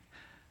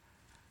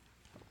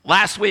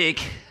Last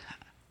week,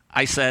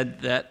 I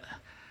said that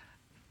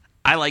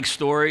I like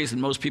stories,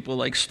 and most people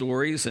like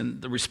stories, and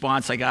the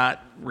response I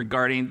got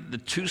regarding the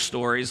two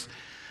stories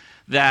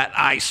that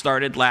I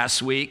started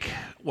last week,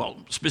 well,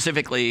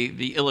 specifically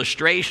the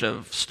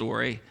illustrative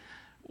story,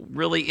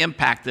 really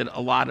impacted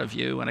a lot of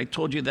you. And I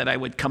told you that I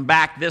would come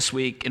back this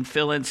week and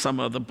fill in some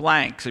of the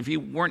blanks. If you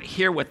weren't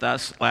here with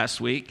us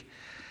last week,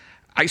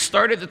 I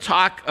started to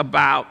talk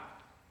about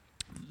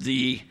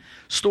the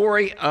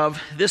story of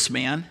this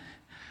man.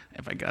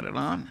 If I got it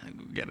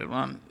on, get it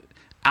on.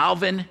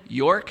 Alvin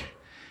York.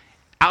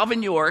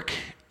 Alvin York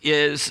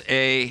is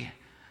a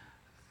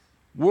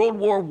World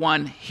War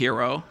I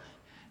hero,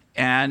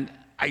 and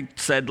I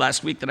said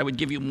last week that I would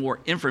give you more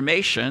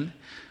information.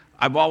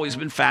 I've always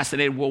been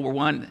fascinated with World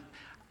War I.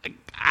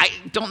 I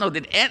don't know,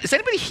 does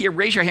anybody here,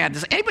 raise your hand,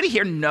 does anybody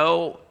here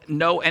know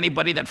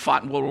anybody that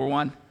fought in World War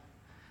I?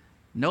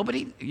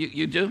 Nobody?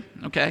 You do?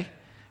 Okay.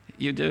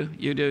 You do?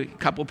 A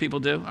couple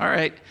people do? All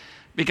right.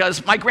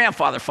 Because my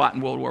grandfather fought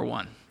in World War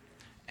I,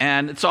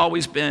 and it's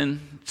always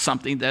been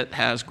something that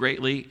has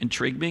greatly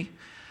intrigued me.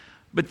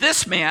 But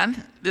this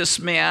man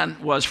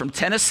was from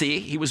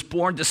Tennessee. He was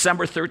born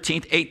December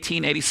 13th,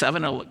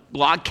 1887, in a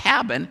log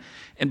cabin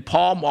in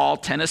Pall Mall,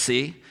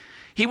 Tennessee.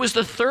 He was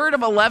the third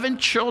of 11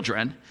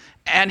 children,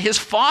 and his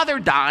father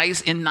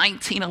dies in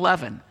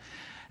 1911.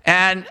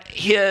 And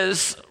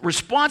his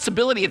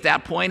responsibility at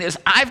that point is,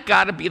 I've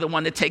got to be the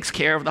one that takes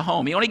care of the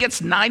home. He only gets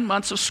 9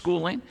 months of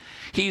schooling.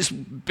 He's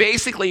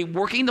basically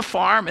working the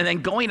farm and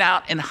then going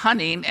out and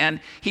hunting,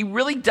 and he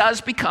really does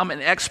become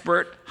an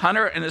expert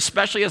hunter, and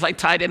especially, as I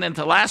tied it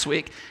into last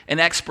week, an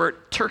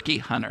expert turkey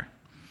hunter.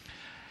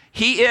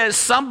 He is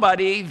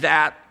somebody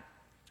that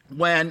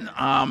when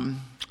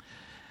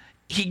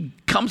he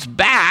comes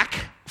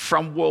back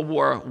from World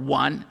War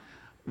I,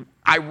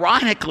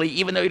 ironically,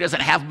 even though he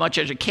doesn't have much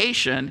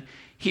education,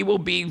 he will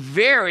be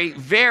very,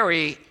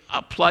 very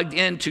plugged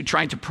into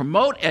trying to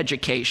promote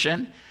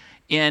education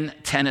in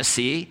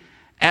Tennessee,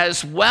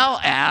 as well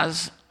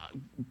as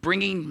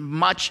bringing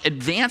much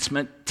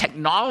advancement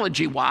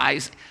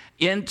technology-wise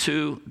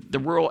into the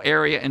rural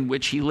area in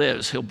which he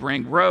lives. He'll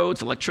bring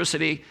roads,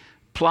 electricity,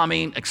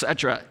 plumbing,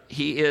 etc.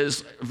 He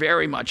is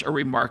very much a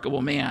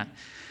remarkable man.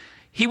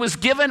 He was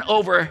given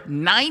over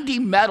 90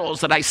 medals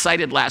that I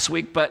cited last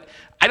week, but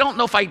I don't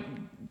know if I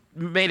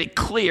made it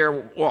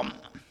clear. Well,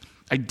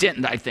 I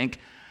didn't, I think.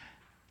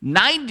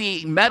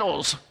 90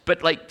 medals,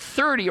 but like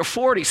 30 or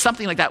 40,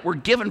 something like that, were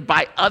given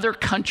by other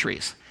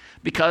countries.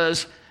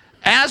 Because,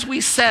 as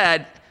we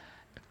said,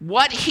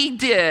 what he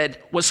did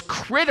was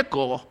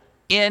critical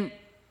in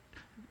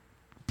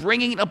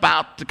bringing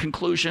about the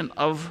conclusion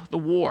of the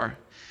war.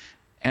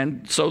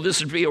 And so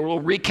this would be a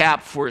little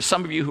recap for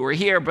some of you who are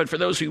here, but for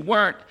those who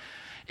weren't,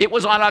 it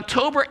was on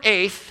October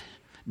 8th,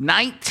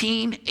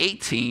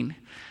 1918,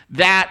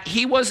 that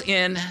he was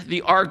in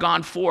the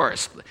Argonne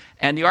Forest.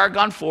 And the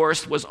Argonne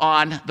Forest was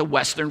on the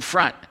Western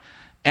Front.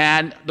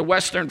 And the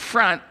Western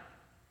Front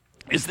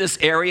is this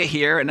area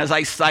here, and as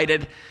I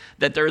cited,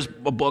 that there's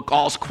a book,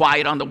 All's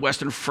Quiet on the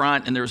Western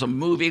Front, and there's a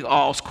movie,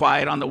 All's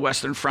Quiet on the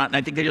Western Front, and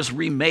I think they just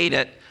remade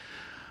it.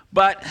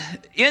 But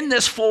in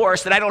this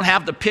forest, and I don't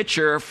have the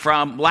picture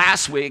from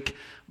last week,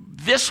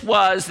 this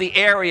was the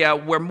area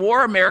where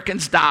more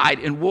Americans died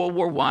in World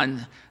War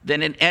I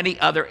than in any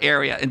other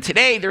area. And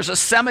today, there's a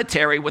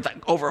cemetery with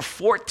over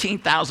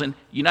 14,000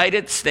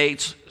 United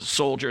States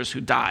soldiers who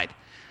died,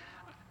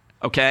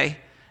 okay,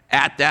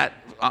 at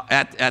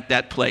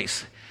that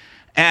place.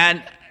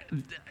 And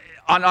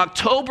on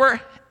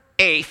October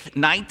 8th,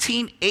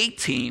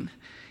 1918,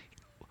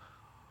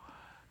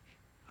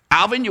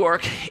 Alvin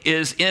York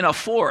is in a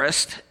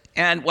forest,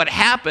 and what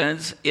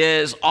happens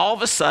is all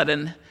of a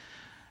sudden,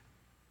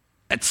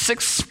 at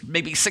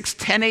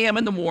 10 a.m.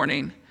 in the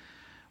morning,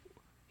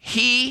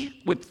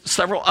 he, with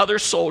several other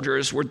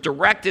soldiers, were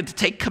directed to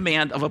take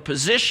command of a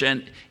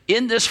position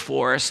in this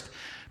forest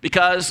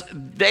because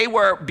they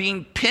were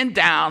being pinned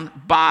down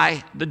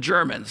by the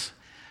Germans.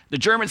 The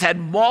Germans had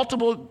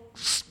multiple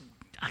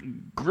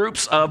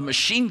groups of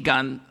machine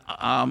gun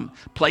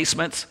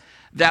placements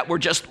that were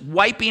just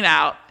wiping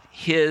out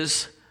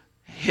his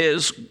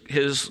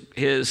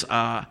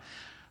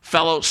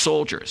fellow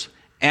soldiers.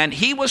 And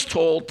he was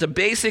told to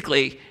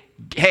basically,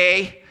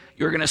 hey,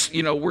 we're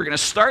gonna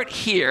start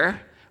here,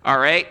 all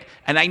right?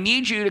 And I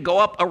need you to go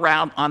up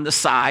around on the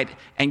side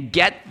and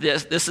get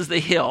this. This is the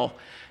hill.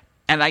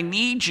 And I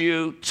need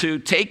you to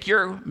take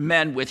your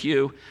men with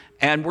you.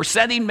 And we're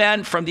sending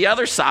men from the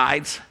other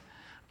sides,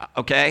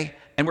 okay?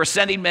 And we're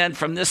sending men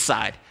from this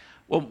side.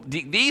 Well,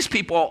 these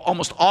people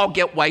almost all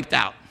get wiped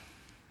out.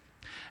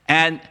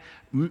 And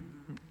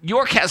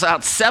York has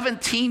about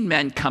 17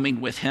 men coming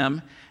with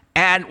him.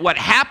 And what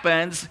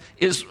happens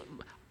is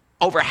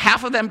over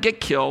half of them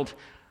get killed,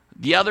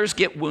 the others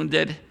get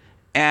wounded,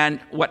 and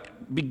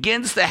what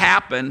begins to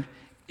happen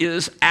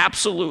is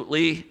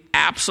absolutely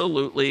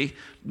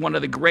one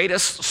of the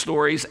greatest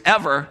stories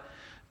ever,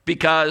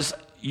 because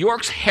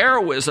York's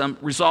heroism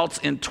results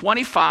in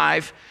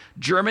 25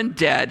 German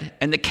dead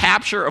and the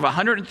capture of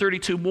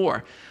 132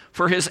 more.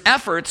 For his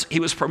efforts, he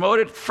was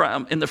promoted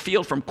in the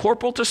field from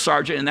corporal to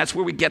sergeant, and that's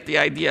where we get the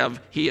idea of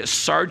he is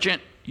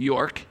Sergeant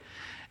York.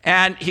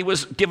 And he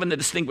was given the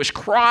Distinguished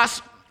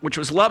Cross, which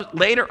was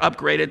later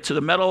upgraded to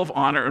the Medal of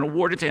Honor and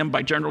awarded to him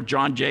by General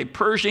John J.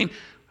 Pershing,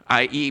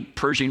 i.e.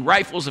 Pershing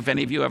Rifles. If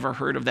any of you ever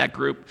heard of that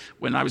group,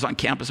 when I was on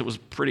campus, it was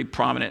pretty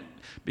prominent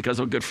because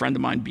of a good friend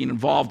of mine being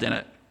involved in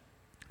it.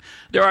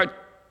 There are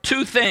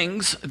two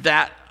things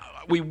that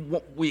we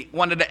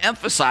wanted to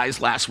emphasize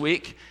last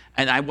week,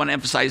 and I want to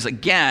emphasize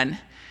again,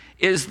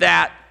 is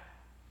that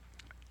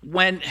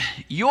when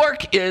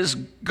York is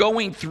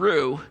going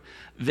through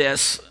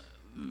this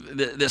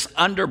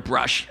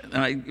underbrush,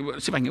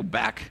 let's see if I can go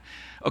back.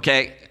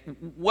 Okay,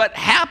 what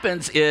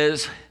happens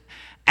is,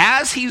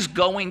 as he's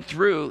going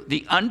through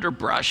the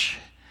underbrush,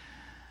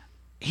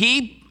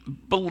 he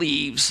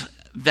believes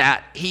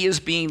that he is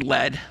being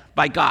led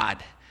by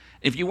God.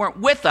 If you weren't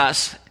with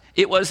us,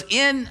 it was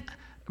in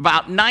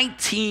about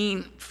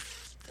 16,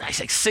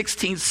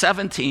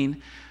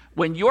 17,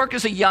 when York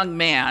is a young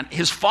man.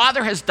 His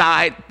father has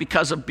died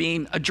because of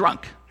being a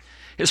drunk.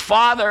 His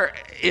father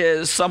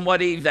is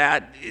somebody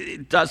that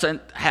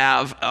doesn't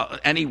have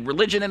any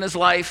religion in his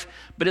life,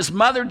 but his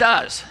mother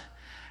does.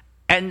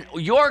 And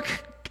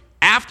York,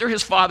 after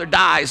his father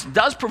dies,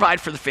 does provide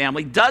for the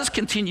family, does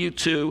continue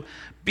to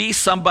be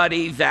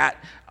somebody that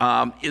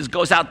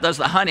goes out, does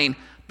the hunting,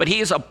 but he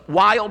is a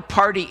wild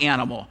party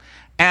animal.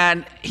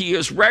 And he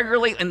is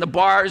regularly in the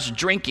bars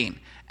drinking.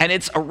 And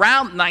it's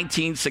around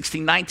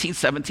 1916,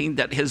 1917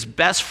 that his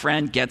best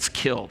friend gets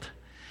killed.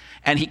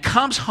 And he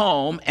comes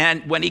home,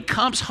 and when he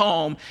comes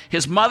home,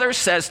 his mother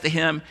says to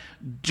him,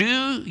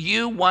 "Do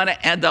you want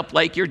to end up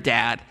like your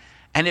dad?"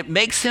 And it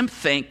makes him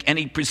think, and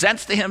he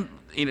presents to him,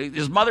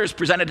 his mother has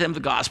presented to him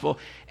the gospel,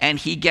 and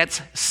he gets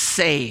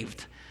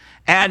saved.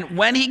 And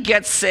when he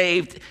gets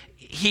saved,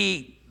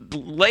 he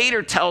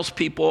later tells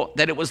people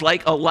that it was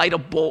like a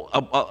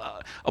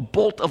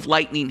bolt of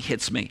lightning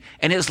hits me,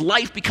 and his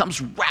life becomes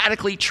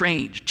radically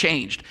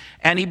changed,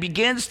 and he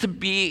begins to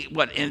be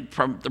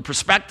from the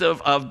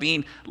perspective of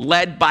being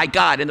led by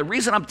God. And the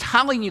reason I'm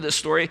telling you this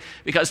story,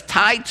 because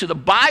tied to the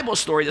Bible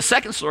story, the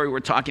second story we're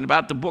talking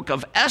about, the book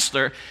of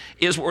Esther,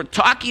 is we're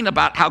talking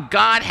about how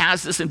God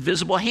has this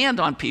invisible hand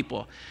on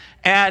people.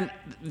 And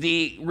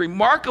the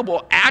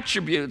remarkable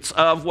attributes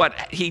of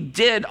what he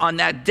did on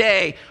that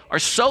day are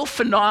so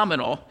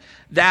phenomenal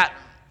that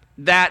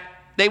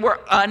they were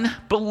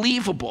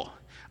unbelievable,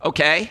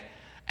 okay?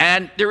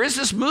 And there is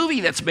this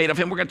movie that's made of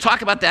him. We're going to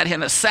talk about that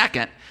in a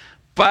second.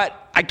 But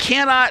I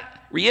cannot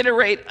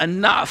reiterate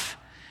enough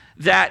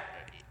that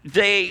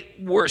they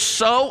were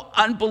so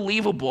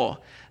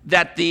unbelievable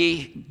that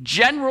the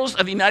generals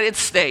of the United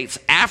States,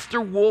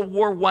 after World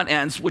War I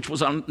ends, which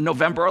was on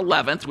November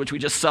 11th, which we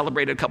just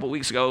celebrated a couple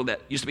weeks ago, that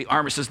used to be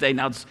Armistice Day,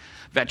 now it's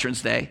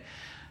Veterans Day,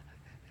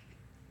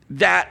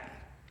 that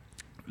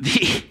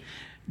the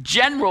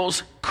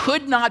generals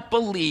could not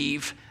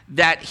believe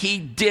that he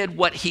did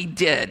what he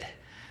did.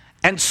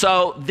 And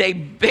so they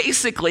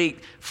basically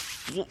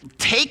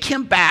take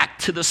him back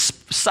to the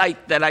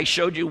site that I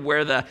showed you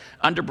where the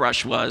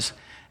underbrush was,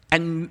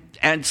 and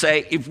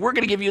say, if we're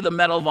going to give you the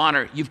Medal of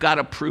Honor, you've got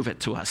to prove it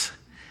to us.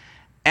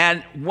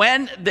 And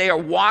when they are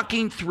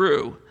walking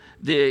through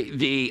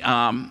the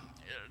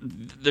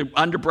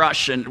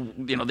underbrush and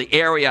the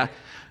area,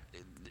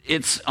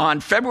 it's on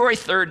February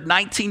 3rd,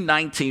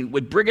 1919,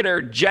 with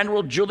Brigadier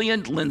General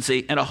Julian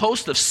Lindsay and a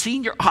host of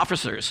senior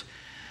officers,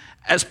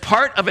 as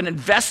part of an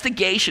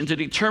investigation to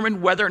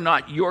determine whether or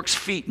not York's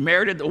feat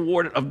merited the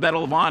award of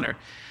Medal of Honor.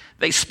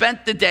 They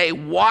spent the day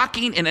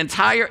walking an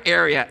entire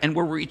area and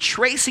were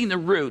retracing the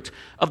route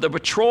of the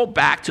patrol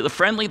back to the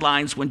friendly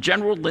lines when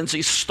General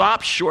Lindsay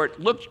stopped short,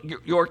 looked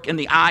York in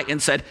the eye,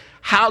 and said,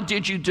 "How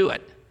did you do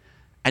it?"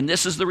 And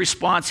this is the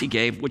response he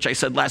gave, which I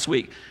said last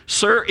week.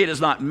 "Sir, it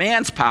is not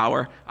man's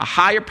power, a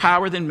higher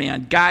power than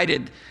man,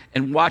 guided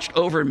and watched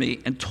over me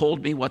and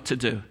told me what to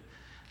do."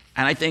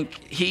 And I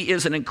think he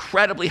is an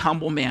incredibly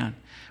humble man.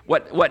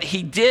 What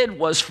he did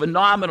was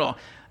phenomenal.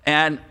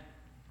 And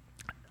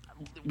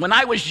when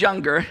I was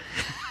younger,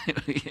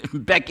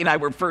 Becky and I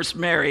were first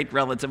married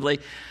relatively,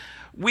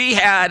 we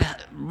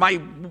had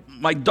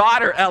my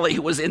daughter Ellie,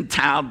 who was in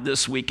town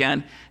this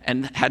weekend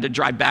and had to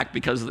drive back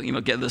because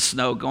of get the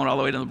snow going all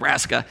the way to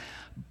Nebraska.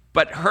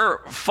 But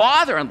her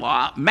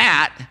father-in-law,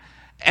 Matt,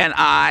 and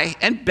I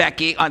and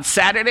Becky on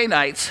Saturday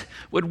nights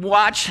would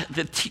watch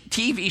the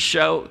TV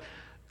show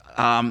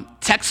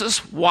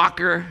Texas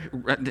Walker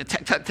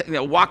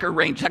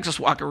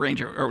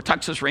Ranger, or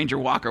Texas Ranger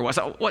Walker.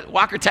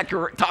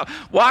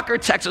 Walker,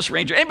 Texas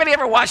Ranger. Anybody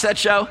ever watch that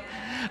show?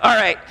 All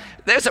right.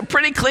 There's a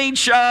pretty clean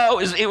show.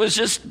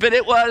 But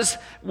it was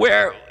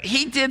where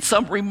he did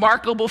some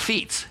remarkable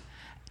feats.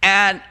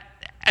 And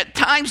at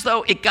times,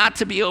 though, it got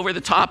to be over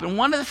the top. And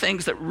one of the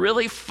things that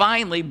really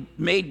finally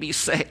made me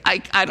say, I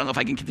don't know if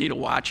I can continue to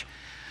watch,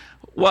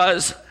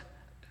 was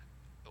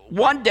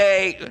one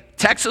day,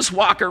 Texas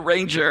Walker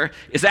Ranger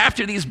is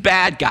after these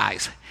bad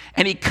guys,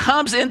 and he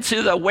comes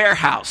into the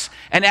warehouse.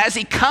 And as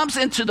he comes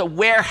into the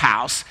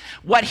warehouse,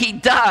 what he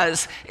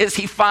does is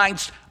he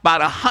finds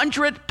about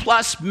 100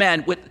 plus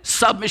men with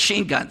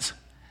submachine guns.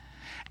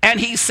 And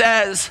he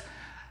says,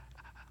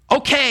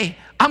 okay,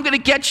 I'm going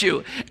to get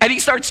you. And he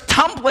starts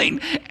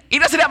tumbling. He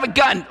doesn't have a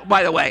gun,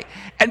 by the way.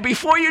 And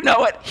before you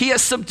know it, he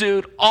has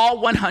subdued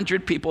all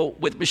 100 people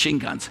with machine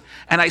guns.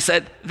 And I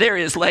said, there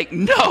is like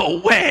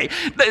no way.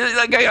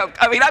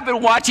 I mean, I've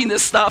been watching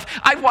this stuff.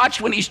 I've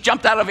watched when he's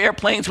jumped out of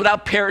airplanes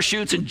without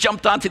parachutes and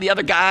jumped onto the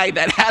other guy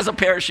that has a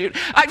parachute.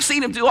 I've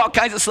seen him do all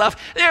kinds of stuff.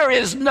 There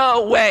is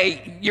no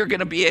way you're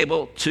going to be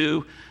able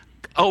to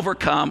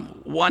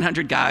overcome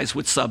 100 guys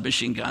with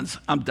submachine guns.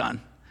 I'm done.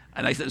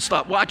 And I said,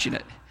 stop watching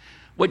it.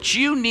 What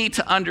you need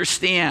to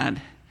understand,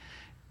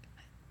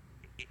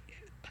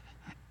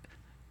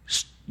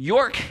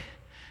 York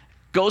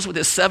goes with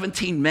his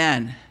 17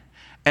 men,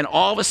 and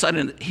all of a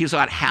sudden, he's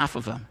got half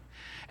of them.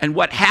 And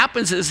what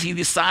happens is he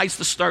decides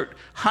to start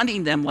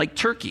hunting them like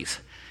turkeys.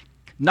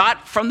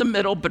 Not from the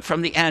middle, but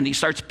from the end. He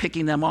starts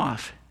picking them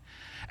off.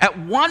 At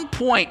one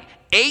point,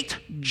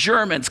 8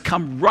 Germans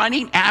come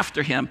running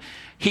after him.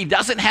 He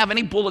doesn't have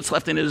any bullets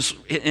left in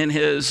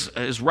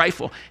his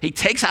rifle. He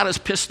takes out his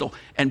pistol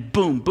and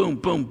boom, boom,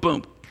 boom,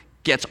 boom,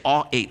 gets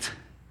all 8.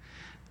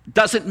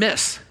 Doesn't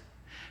miss.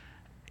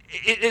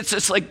 It's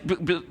just like,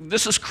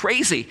 this is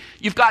crazy.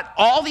 You've got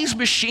all these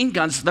machine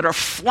guns that are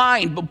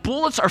flying, but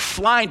bullets are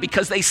flying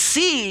because they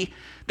see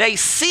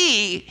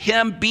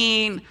him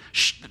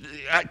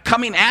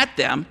coming at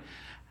them,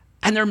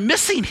 and they're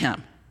missing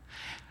him.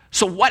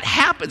 So what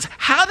happens?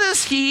 How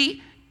does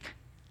he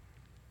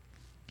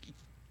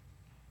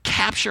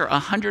capture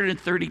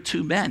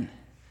 132 men?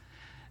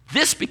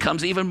 This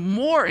becomes even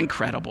more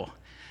incredible.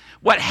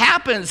 What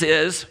happens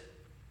is,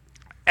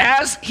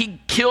 as he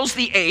kills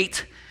the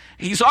 8,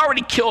 he's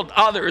already killed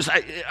others.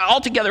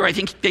 Altogether, I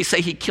think they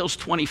say he kills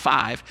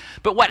 25.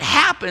 But what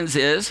happens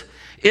is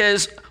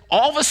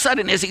all of a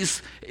sudden, as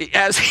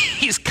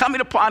he's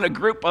coming upon a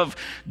group of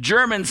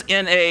Germans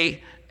in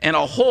a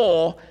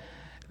hole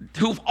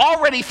who've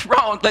already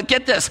thrown, but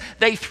get this,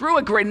 they threw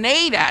a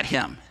grenade at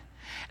him.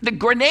 The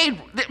grenade,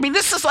 I mean,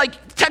 this is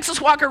like Texas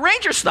Walker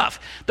Ranger stuff.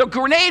 The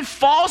grenade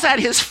falls at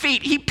his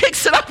feet. He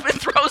picks it up and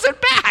throws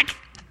it back.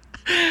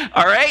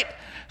 All right?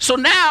 So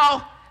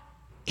now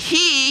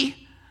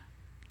he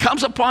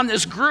comes upon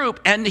this group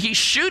and he's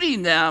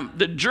shooting them,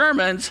 the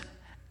Germans,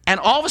 and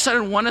all of a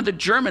sudden one of the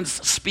Germans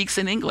speaks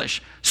in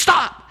English.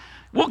 Stop!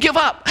 We'll give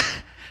up.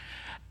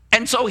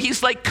 And so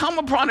he's like come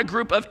upon a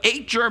group of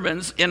 8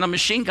 Germans in a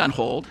machine gun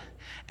hold.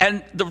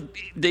 And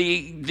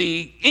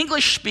the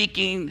English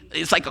speaking,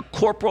 it's like a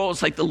corporal,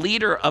 it's like the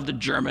leader of the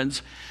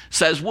Germans,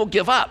 says, we'll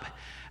give up.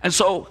 And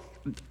so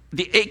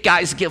the 8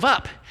 guys give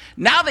up.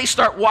 Now they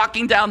start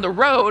walking down the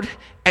road,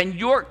 and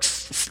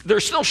they're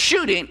still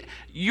shooting.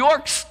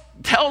 York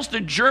tells the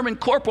German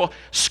corporal,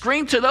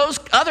 scream to those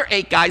other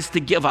 8 guys to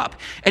give up.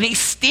 And he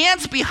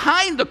stands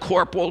behind the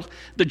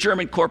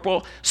German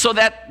corporal, so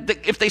that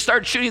if they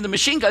started shooting the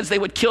machine guns, they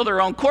would kill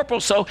their own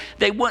corporal, so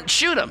they wouldn't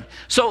shoot him.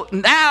 So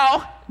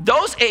now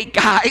those 8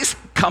 guys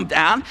come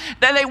down,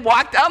 then they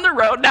walk down the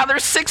road. Now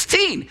there's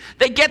 16.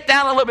 They get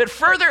down a little bit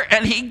further,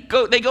 and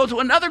they go to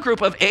another group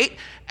of 8,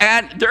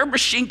 and they're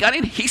machine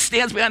gunning. He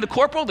stands behind the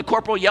corporal. The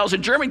corporal yells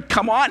in German,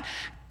 come on,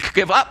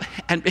 give up.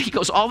 And he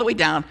goes all the way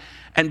down,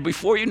 and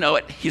before you know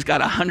it, he's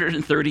got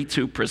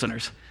 132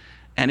 prisoners.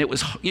 And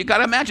you got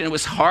to imagine, it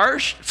was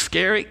harsh,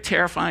 scary,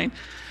 terrifying.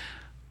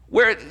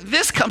 Where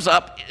this comes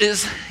up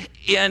is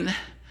in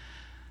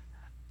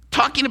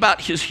talking about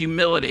his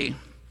humility.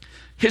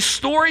 His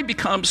story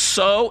becomes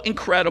so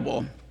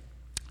incredible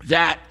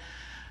that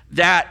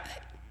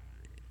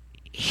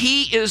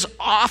he is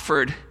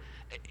offered,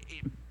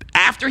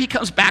 after he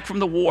comes back from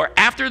the war,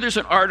 after there's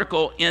an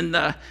article in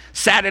the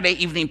Saturday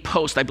Evening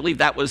Post, I believe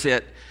that was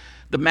it,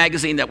 the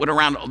magazine that went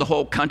around the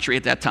whole country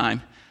at that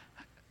time,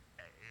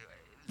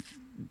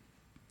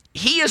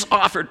 he is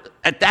offered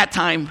at that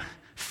time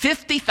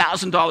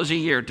 $50,000 a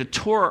year to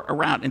tour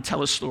around and tell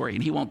his story,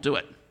 and he won't do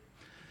it.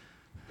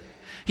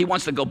 He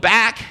wants to go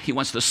back. He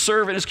wants to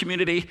serve in his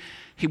community.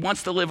 He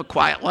wants to live a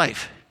quiet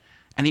life,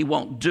 and he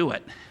won't do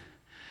it.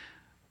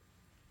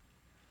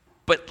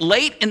 But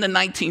late in the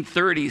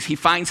 1930s, he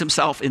finds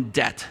himself in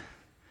debt.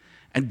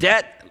 And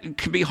debt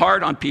can be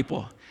hard on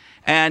people.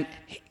 And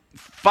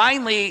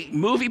finally,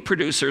 movie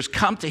producers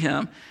come to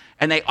him,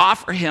 and they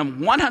offer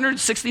him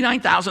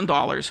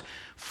 $169,000,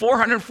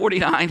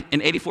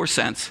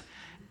 $449.84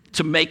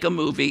 to make a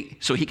movie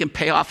so he can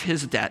pay off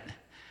his debt.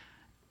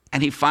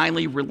 And he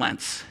finally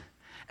relents.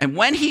 And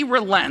when he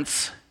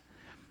relents,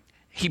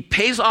 he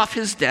pays off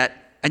his debt,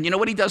 and you know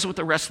what he does with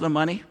the rest of the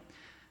money?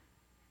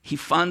 He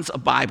funds a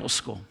Bible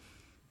school.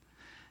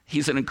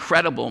 He's an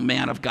incredible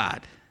man of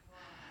God.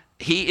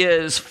 He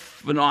is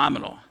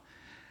phenomenal.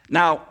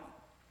 Now,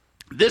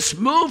 this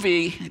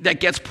movie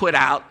that gets put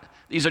out,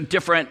 these are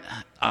different,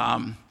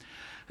 either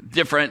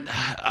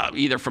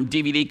from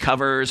DVD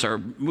covers or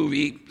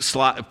movie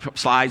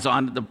slides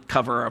on the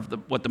cover of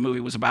what the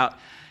movie was about,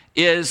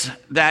 is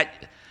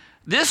that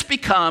this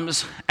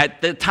becomes,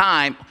 at the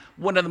time,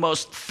 one of the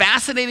most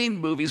fascinating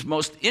movies,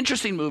 most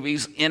interesting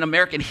movies in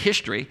American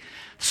history.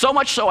 So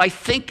much so, I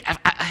think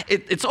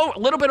it's a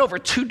little bit over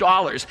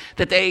 $2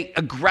 that they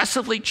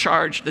aggressively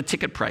charge the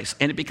ticket price,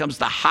 and it becomes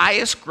the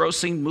highest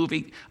grossing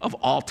movie of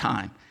all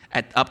time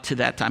up to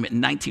that time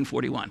in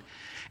 1941.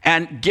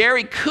 And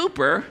Gary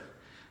Cooper,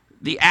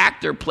 the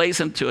actor, plays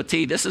him to a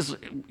T. This is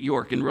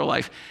York in real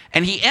life.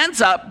 And he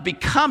ends up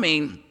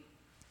becoming,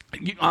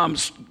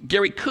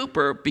 Gary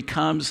Cooper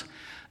becomes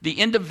the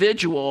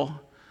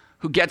individual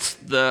who gets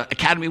the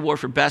Academy Award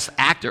for Best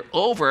Actor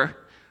over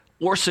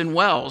Orson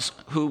Welles,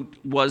 who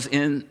was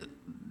in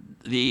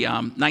the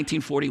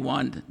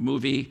 1941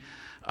 movie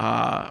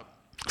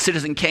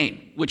Citizen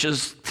Kane, which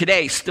is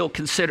today still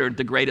considered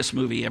the greatest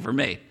movie ever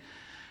made.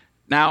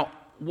 Now,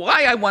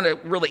 why I want to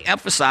really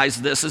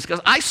emphasize this is because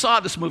I saw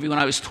this movie when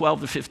I was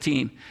 12 to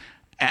 15,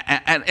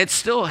 and it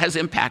still has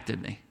impacted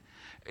me.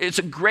 It's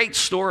a great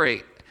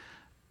story,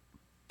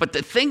 but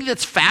the thing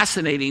that's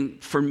fascinating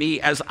for me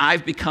as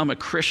I've become a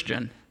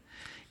Christian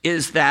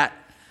is that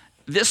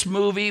this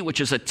movie, which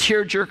is a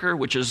tearjerker,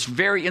 which is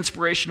very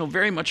inspirational,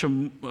 very much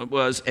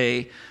was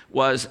a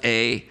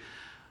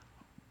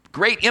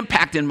great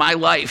impact in my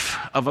life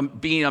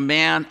of being a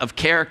man of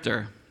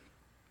character,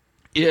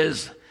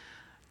 is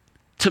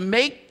to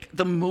make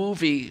the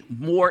movie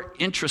more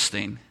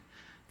interesting.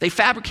 They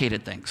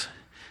fabricated things.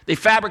 They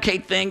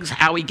fabricate things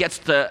how he gets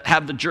to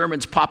have the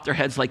Germans pop their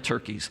heads like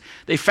turkeys.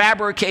 They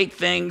fabricate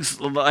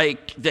things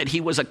like that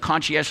he was a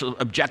conscientious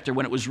objector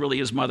when it was really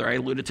his mother. I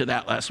alluded to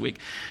that last week.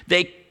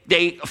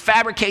 They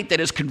fabricate that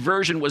his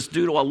conversion was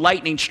due to a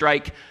lightning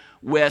strike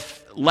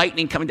with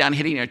lightning coming down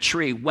hitting a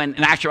tree, when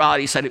in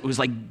actuality he said it was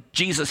like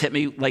Jesus hit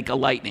me like a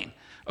lightning,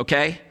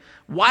 okay?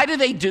 Why do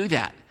they do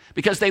that?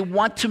 Because they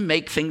want to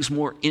make things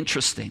more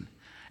interesting,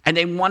 and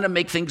they want to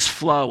make things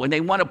flow, and they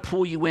want to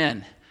pull you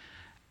in.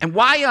 And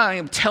why I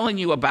am telling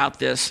you about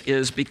this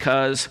is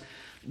because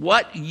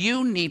what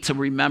you need to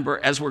remember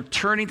as we're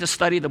turning to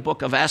study the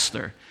book of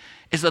Esther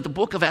is that the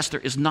book of Esther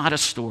is not a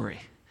story,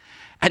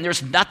 and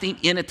there's nothing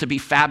in it to be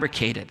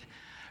fabricated.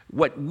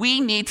 What we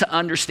need to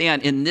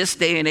understand in this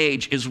day and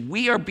age is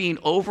we are being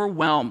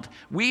overwhelmed.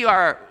 We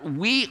are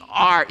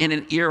in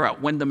an era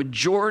when the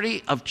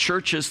majority of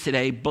churches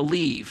today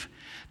believe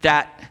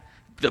that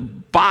the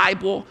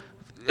Bible,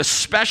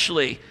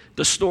 especially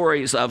the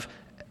stories of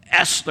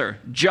Esther,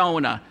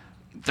 Jonah,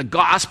 the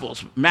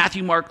Gospels,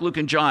 Matthew, Mark, Luke,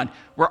 and John,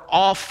 were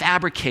all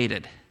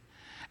fabricated.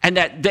 And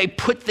that they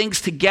put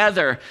things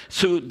together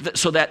so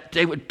that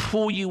they would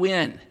pull you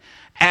in.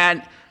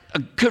 And a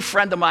good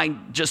friend of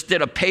mine just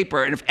did a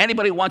paper, and if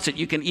anybody wants it,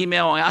 you can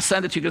email me. I'll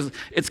send it to you because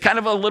it's kind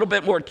of a little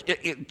bit more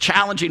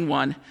challenging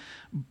one,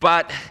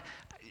 but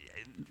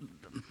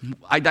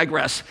I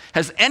digress.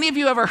 Has any of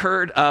you ever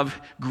heard of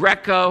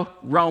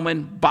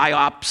Greco-Roman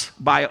biopics?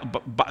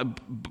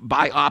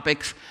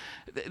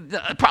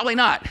 Probably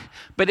not,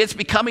 but it's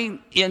becoming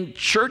in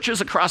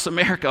churches across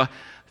America.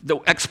 The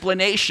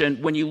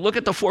explanation, when you look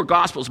at the four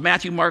Gospels,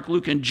 Matthew, Mark,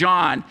 Luke, and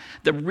John,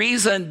 the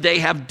reason they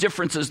have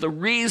differences, the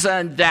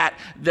reason that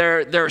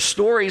there are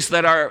stories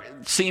that are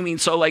seeming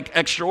so like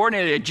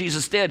extraordinary that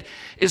Jesus did,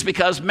 is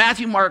because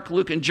Matthew, Mark,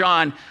 Luke, and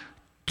John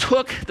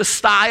took the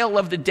style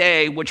of the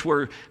day, which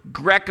were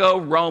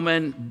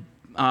Greco-Roman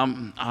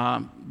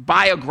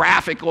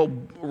biographical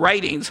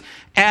writings,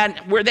 and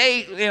where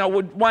they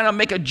would want to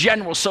make a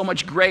general so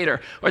much greater,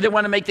 or they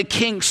want to make the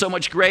king so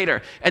much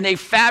greater, and they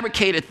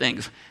fabricated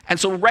things. And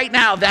so right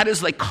now that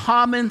is the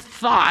common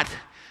thought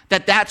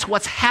that that's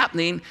what's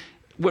happening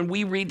when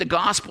we read the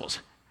Gospels,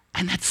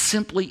 and that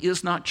simply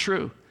is not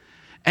true.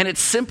 And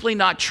it's simply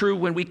not true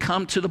when we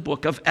come to the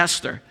book of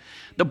Esther.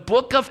 The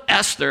book of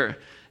Esther,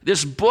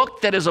 this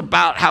book that is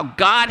about how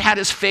God had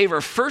his favor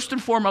first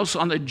and foremost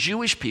on the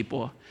Jewish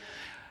people,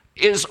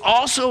 is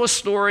also a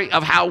story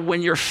of how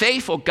when you're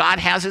faithful, God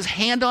has his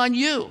hand on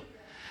you.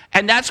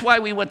 And that's why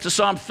we went to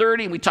Psalm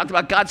 30 and we talked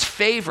about God's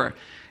favor.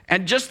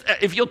 And just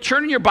if you'll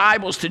turn in your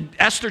Bibles to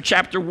Esther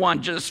chapter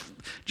 1, just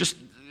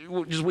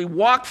we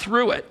walk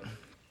through it.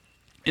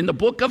 In the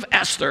book of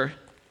Esther,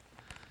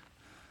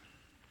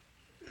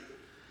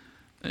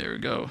 there we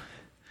go.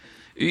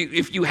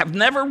 If you have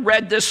never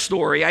read this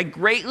story, I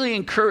greatly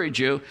encourage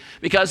you,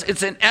 because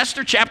it's in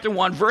Esther chapter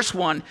 1, verse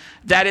 1,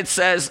 that it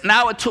says,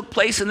 now it took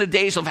place in the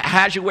days of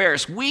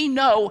Ahasuerus. We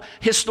know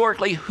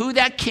historically who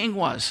that king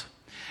was.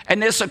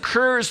 And this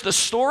occurs, the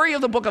story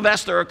of the book of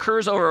Esther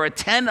occurs over a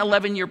 10,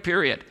 11-year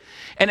period.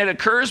 And it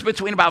occurs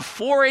between about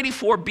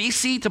 484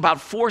 BC to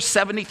about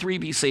 473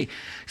 BC.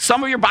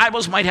 Some of your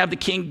Bibles might have the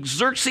king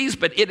Xerxes,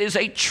 but it is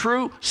a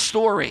true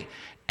story.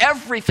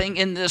 Everything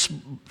in this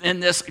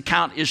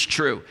account is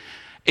true.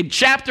 In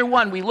chapter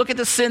 1, we look at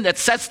the sin that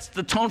sets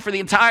the tone for the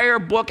entire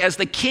book, as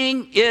the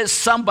king is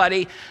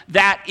somebody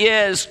that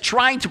is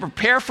trying to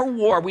prepare for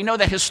war. We know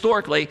that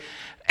historically.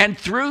 And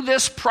through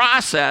this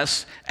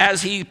process,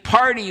 as he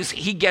parties,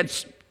 he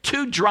gets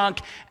too drunk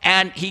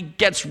and he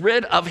gets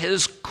rid of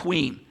his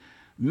queen.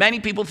 Many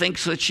people think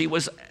that she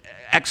was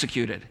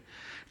executed.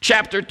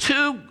 Chapter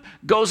 2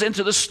 goes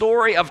into the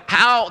story of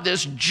how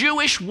this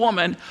Jewish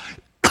woman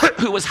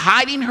who was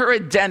hiding her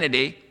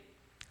identity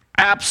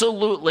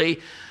absolutely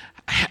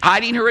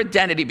hiding her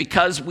identity,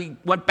 because we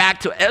went back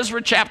to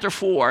Ezra chapter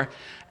 4.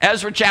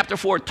 Ezra chapter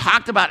 4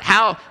 talked about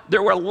how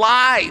there were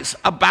lies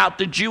about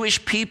the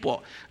Jewish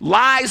people.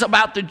 Lies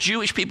about the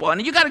Jewish people.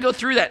 And you got to go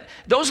through that.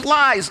 Those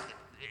lies,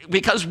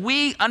 because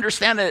we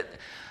understand that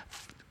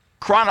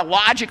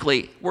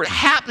chronologically, were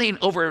happening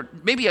over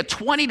maybe a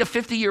 20 to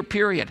 50 year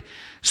period.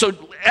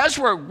 So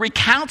Ezra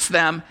recounts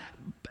them,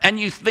 and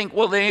you think,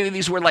 well,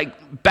 these were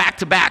like back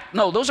to back.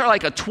 No, those are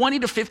like a 20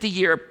 to 50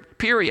 year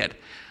period.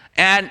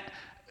 And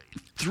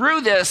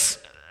through this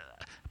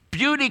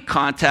beauty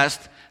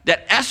contest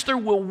that Esther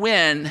will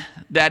win,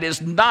 that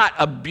is not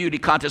a beauty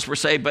contest per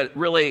se, but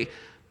really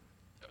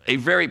a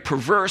very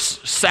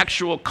perverse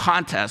sexual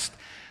contest,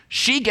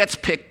 she gets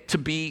picked to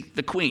be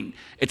the queen.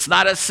 It's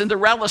not a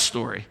Cinderella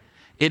story.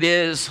 It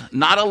is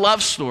not a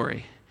love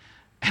story.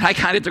 And I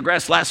kind of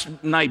digressed.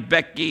 Last night,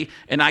 Becky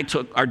and I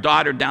took our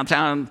daughter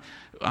downtown.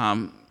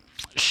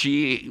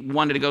 She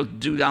wanted to go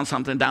do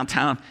something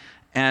downtown.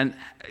 And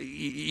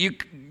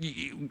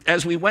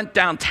as we went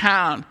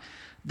downtown,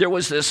 there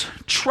was this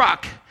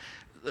truck.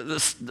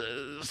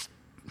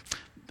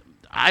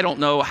 I don't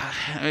know,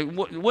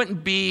 it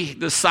wouldn't be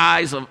the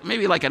size of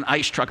maybe like an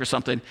ice truck or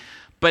something,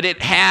 but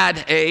it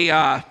had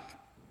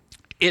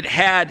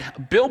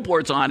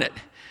billboards on it,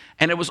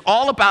 and it was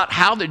all about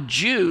how the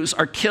Jews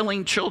are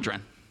killing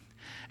children.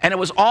 And it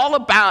was all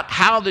about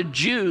how the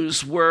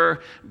Jews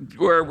were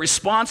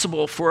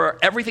responsible for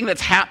everything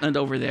that's happened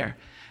over there.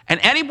 And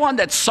anyone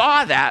that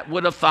saw that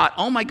would have thought,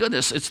 oh my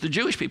goodness, it's the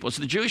Jewish people, it's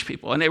the Jewish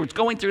people. And they were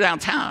going through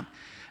downtown.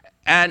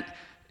 And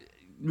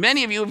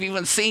many of you have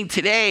even seen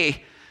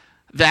today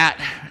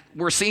that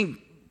we're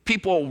seeing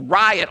people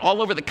riot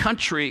all over the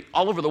country,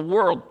 all over the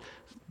world,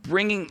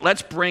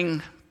 let's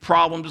bring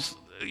problems,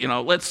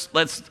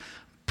 let's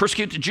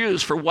persecute the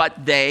Jews for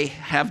what they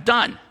have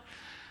done.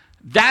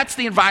 That's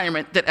the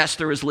environment that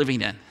Esther is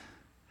living in,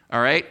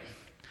 all right?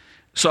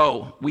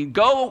 So we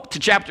go to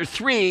chapter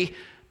 3,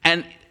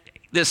 and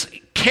this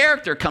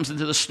character comes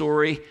into the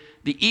story,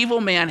 the evil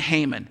man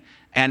Haman.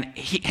 And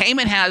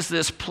Haman has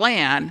this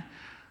plan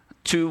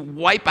to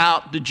wipe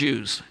out the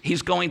Jews.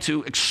 He's going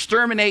to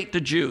exterminate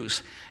the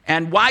Jews.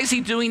 And why is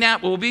he doing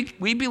that? Well,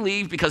 we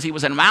believe because he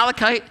was an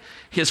Amalekite.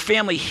 His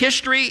family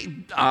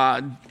history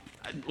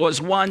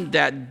was one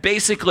that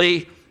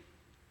basically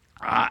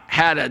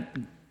had a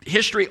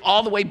history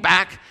all the way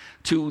back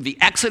to the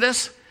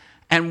Exodus.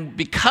 And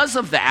because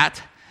of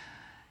that,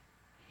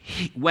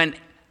 when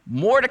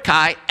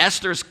Mordecai,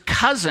 Esther's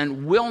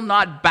cousin, will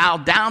not bow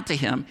down to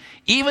him,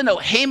 even though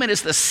Haman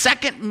is the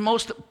second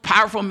most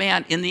powerful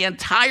man in the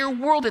entire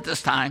world at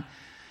this time,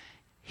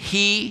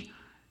 he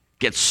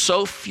gets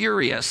so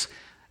furious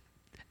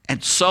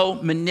and so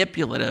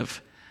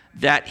manipulative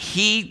that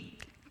he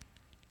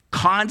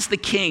cons the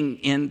king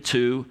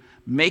into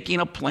making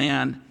a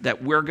plan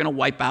that we're going to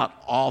wipe out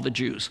all the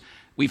Jews.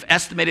 We've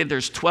estimated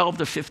there's 12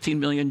 to 15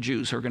 million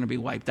Jews who are going to be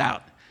wiped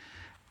out.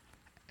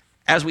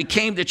 As we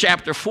came to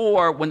chapter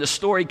 4, when the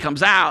story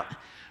comes out,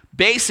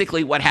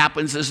 basically what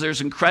happens is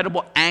there's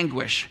incredible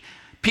anguish.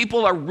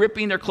 People are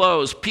ripping their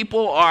clothes.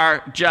 People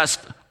are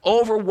just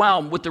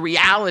overwhelmed with the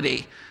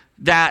reality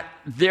that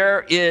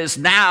there is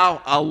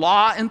now a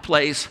law in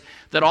place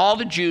that all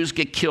the Jews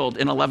get killed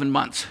in 11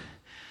 months.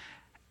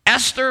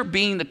 Esther,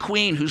 being the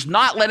queen who's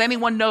not let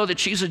anyone know that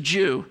she's a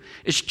Jew,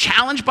 is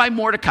challenged by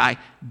Mordecai,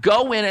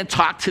 go in and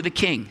talk to the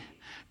king.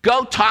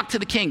 Go talk to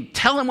the king.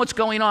 Tell him what's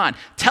going on.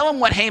 Tell him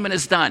what Haman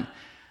has done.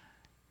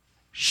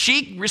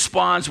 She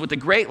responds with a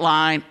great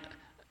line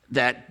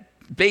that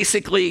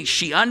basically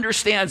she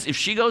understands if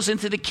she goes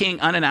into the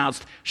king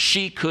unannounced,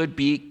 she could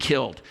be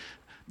killed.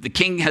 The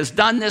king has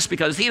done this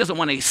because he doesn't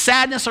want any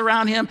sadness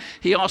around him.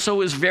 He also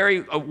is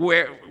very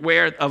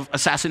aware of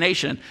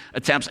assassination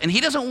attempts. And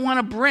he doesn't want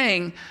to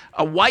bring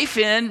a wife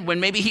in when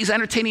maybe he's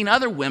entertaining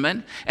other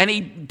women. And he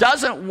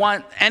doesn't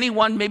want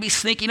anyone maybe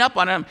sneaking up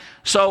on him.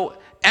 So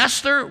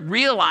Esther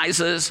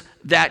realizes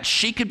that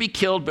she could be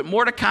killed, but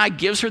Mordecai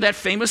gives her that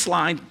famous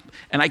line.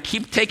 And I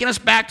keep taking us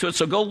back to it,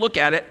 so go look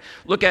at it.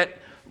 Look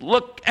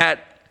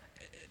at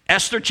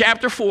Esther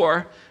chapter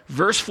 4,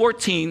 verse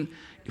 14.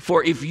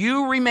 For if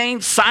you remain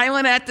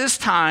silent at this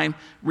time,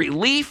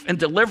 relief and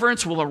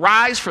deliverance will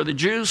arise for the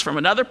Jews from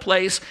another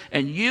place,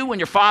 and you and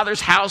your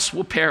father's house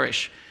will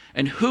perish.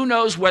 And who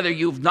knows whether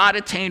you've not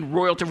attained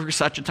royalty for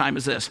such a time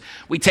as this.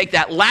 We take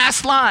that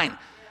last line,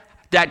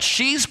 that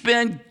she's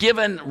been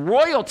given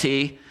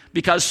royalty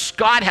because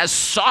God has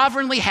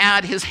sovereignly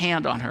had his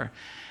hand on her.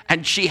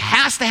 And she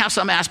has to have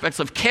some aspects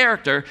of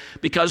character,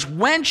 because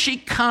when she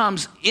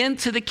comes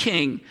into the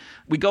king,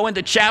 we go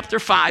into chapter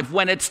 5,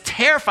 when it's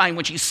terrifying,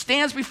 when she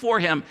stands before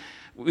him,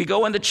 we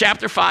go into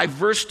chapter 5,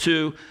 verse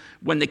 2,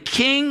 when the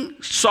king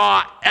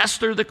saw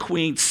Esther the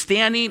queen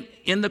standing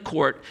in the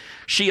court,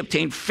 she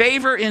obtained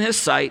favor in his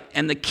sight,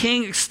 and the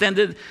king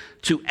extended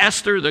to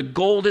Esther the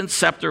golden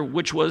scepter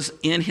which was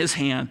in his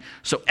hand.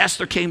 So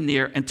Esther came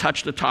near and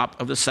touched the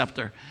top of the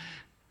scepter.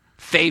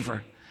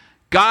 Favor.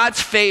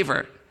 God's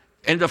favor.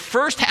 And the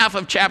first half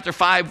of chapter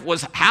 5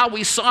 was how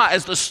we saw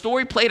as the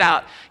story played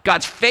out,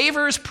 God's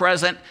favor is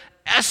present.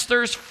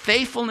 Esther's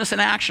faithfulness in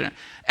action.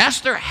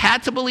 Esther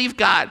had to believe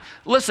God.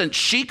 Listen,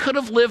 she could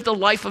have lived a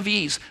life of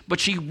ease, but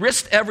she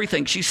risked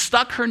everything. She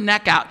stuck her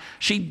neck out.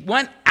 She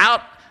went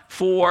out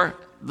for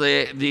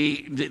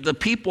the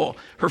people,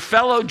 her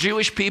fellow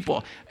Jewish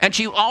people, and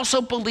she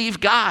also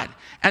believed God.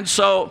 And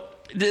so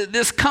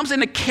this comes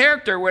into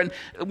character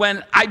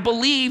when I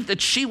believe that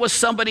she was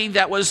somebody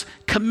that was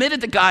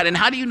committed to God. And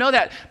how do you know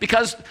that?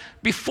 Because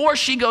before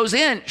she goes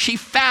in, she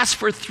fasts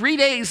for 3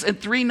 days and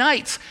 3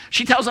 nights.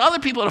 She tells other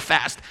people to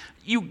fast.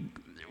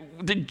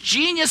 The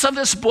genius of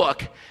this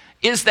book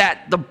is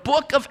that the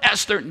book of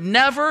Esther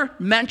never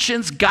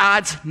mentions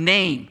God's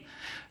name.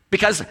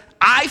 Because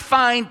I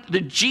find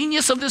the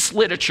genius of this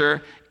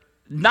literature,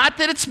 not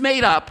that it's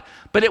made up,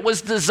 but it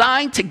was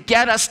designed to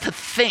get us to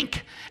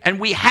think. And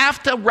we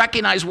have to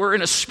recognize we're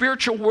in a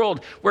spiritual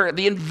world where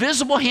the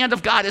invisible hand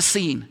of God is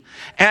seen.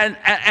 And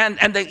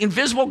the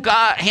invisible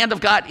hand of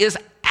God is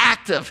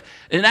active.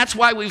 And that's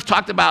why we've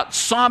talked about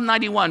Psalm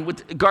 91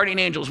 with guardian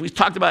angels. We've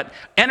talked about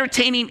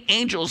entertaining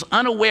angels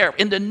unaware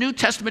in the New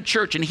Testament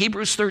church in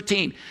Hebrews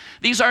 13.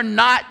 These are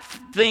not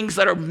things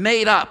that are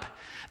made up.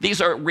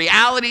 These are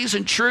realities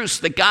and truths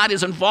that God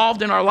is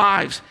involved in our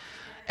lives.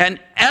 And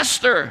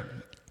Esther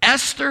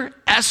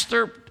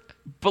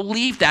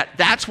believed that.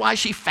 That's why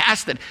she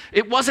fasted.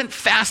 It wasn't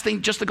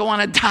fasting just to go on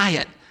a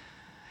diet.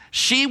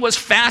 She was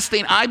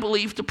fasting, I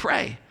believe, to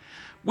pray.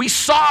 We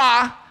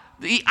saw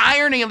the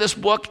irony of this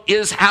book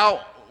is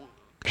how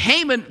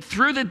Haman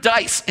threw the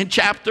dice in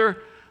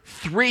chapter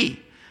 3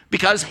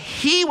 because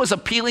he was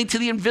appealing to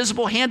the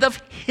invisible hand of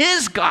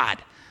his God.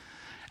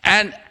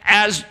 And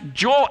as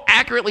Joel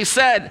accurately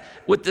said,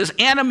 with this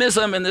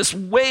animism and this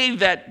way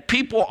that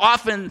people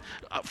often,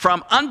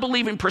 from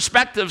unbelieving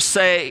perspectives,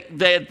 say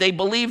that they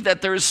believe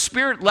that there's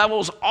spirit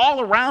levels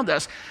all around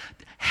us,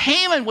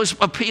 Haman was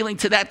appealing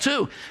to that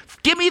too.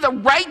 Give me the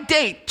right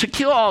date to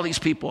kill all these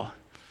people.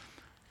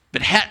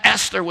 But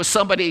Esther was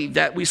somebody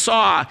that we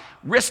saw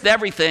risked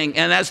everything.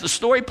 And as the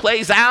story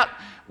plays out,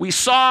 we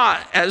saw,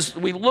 as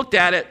we looked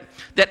at it,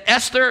 that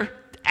Esther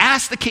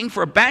asked the king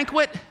for a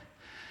banquet.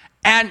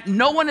 And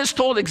no one is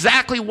told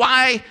exactly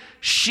why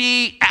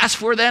she asked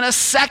for then a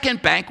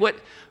second banquet,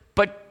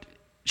 but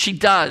she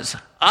does.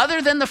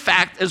 Other than the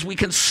fact, as we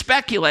can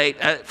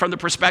speculate from the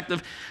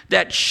perspective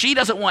that she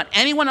doesn't want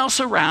anyone else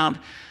around,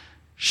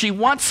 she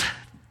wants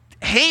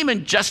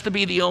Haman just to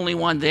be the only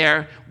one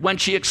there when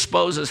she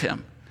exposes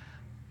him.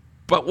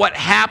 But what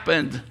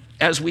happened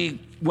as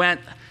we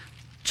went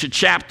to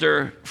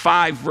chapter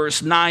 5,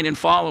 verse 9 and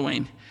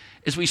following,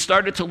 is we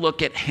started to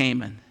look at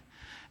Haman.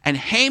 And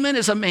Haman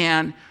is a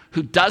man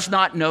who does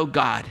not know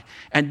God.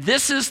 And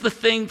this is the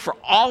thing for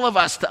all of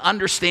us to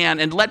understand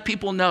and let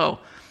people know.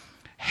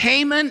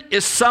 Haman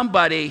is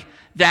somebody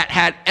that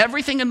had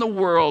everything in the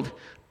world,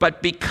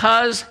 but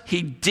because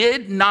he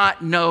did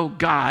not know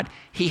God,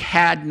 he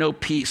had no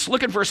peace.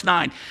 Look at verse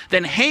 9.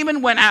 Then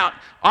Haman went out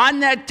on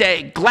that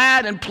day,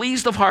 glad and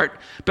pleased of heart.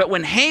 But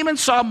when Haman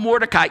saw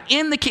Mordecai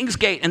in the king's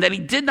gate, and that he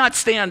did not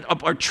stand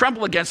up or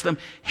tremble against them,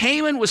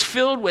 Haman was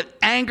filled with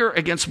anger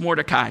against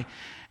Mordecai.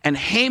 And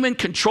Haman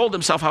controlled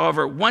himself,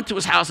 however, went to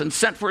his house and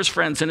sent for his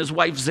friends and his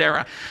wife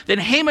Zerah. Then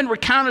Haman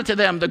recounted to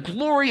them the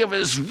glory of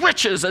his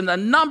riches and the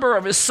number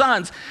of his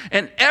sons,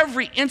 and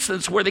every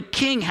instance where the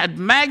king had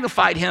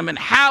magnified him and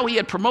how he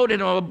had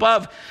promoted him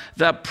above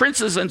the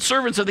princes and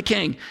servants of the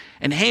king.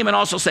 And Haman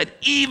also said,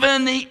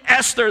 even the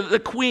Esther,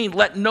 the queen,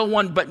 let no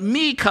one but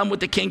me come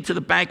with the king to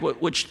the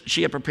banquet which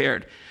she had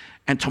prepared.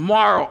 And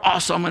tomorrow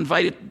also I'm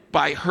invited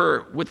by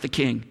her with the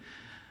king.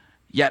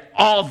 Yet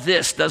all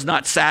this does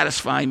not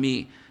satisfy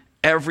me.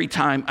 Every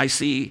time I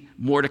see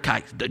Mordecai,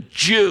 the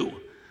Jew,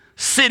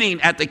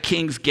 sitting at the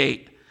king's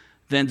gate.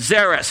 Then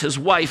Zeresh, his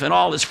wife, and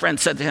all his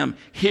friends said to him,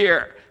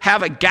 here,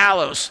 have a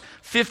gallows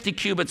 50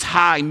 cubits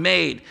high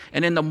made,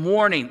 and in the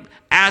morning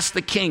ask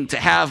the king to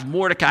have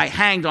Mordecai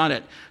hanged on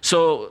it.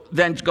 So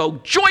then go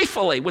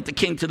joyfully with the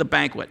king to the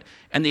banquet.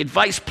 And the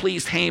advice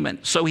pleased Haman,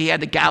 so he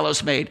had the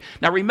gallows made.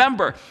 Now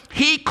remember,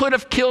 he could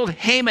have killed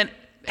Haman.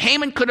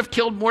 Haman could have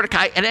killed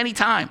Mordecai at any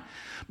time.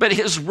 But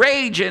his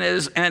rage and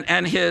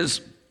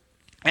his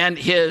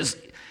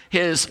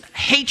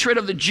hatred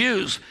of the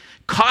Jews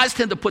caused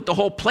him to put the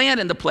whole plan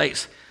into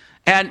place.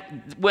 And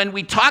when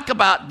we talk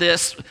about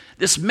this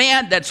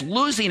man that's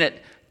losing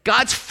it,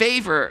 God's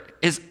favor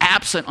is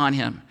absent on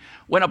him.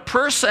 When a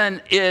person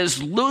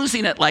is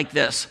losing it like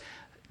this,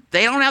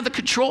 they don't have the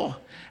control.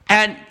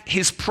 And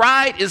his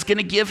pride is going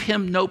to give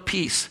him no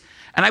peace.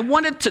 And I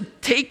wanted to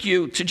take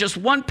you to just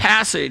one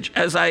passage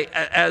as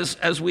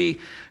we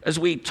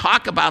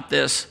talk about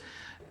this.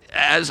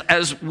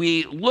 As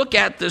we look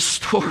at this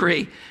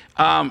story,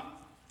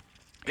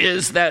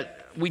 is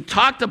that we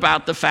talked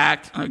about the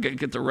fact, I'm going to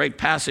get the right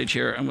passage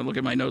here. I'm going to look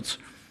at my notes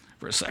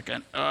for a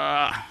second.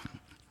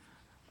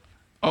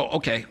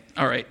 Okay,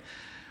 all right.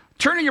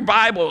 Turn in your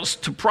Bibles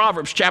to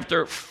Proverbs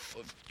chapter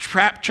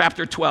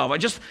 12. I'm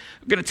going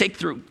to take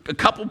through a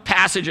couple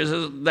passages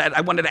that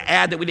I wanted to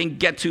add that we didn't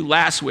get to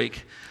last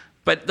week.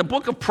 But the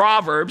book of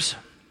Proverbs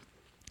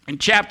in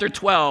chapter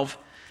 12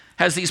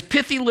 has these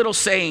pithy little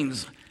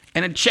sayings.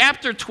 And in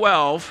chapter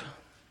 12,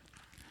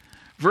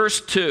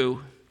 verse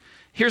 2,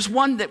 here's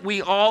one that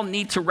we all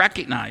need to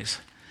recognize.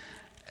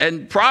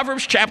 And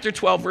Proverbs chapter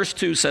 12, verse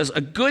 2 says,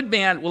 "A good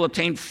man will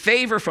obtain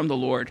favor from the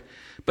Lord,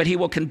 but he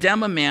will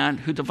condemn a man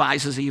who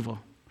devises evil."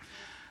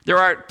 There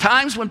are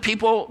times when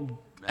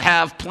people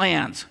have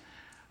plans.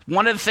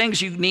 One of the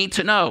things you need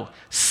to know,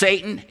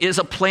 Satan is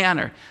a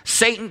planner.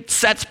 Satan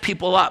sets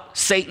people up.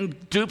 Satan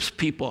dupes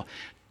people.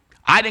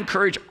 I'd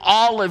encourage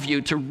all of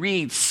you to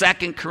read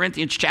 2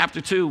 Corinthians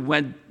chapter 2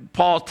 when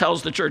Paul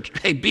tells the church,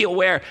 hey, be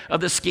aware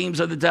of the schemes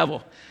of the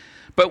devil.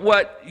 But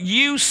what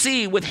you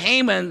see with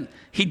Haman,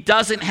 he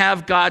doesn't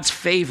have God's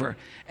favor.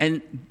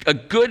 And a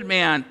good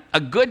man,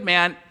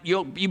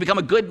 you become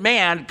a good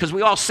man because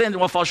we all sinned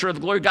and will fall short of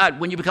the glory of God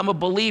when you become a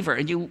believer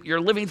and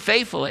you're living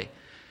faithfully.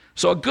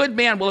 So a good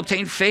man will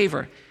obtain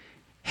favor.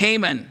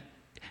 Haman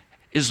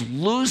is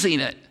losing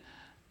it.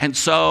 And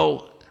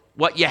so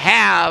what you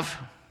have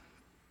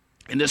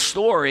in this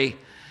story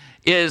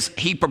is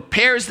he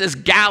prepares this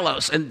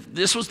gallows. And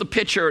this was the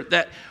picture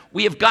that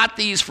we have got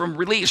these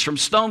from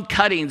stone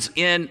cuttings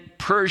in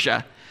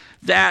Persia,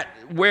 that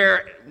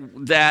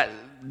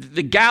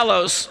the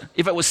gallows,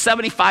 if it was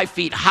 75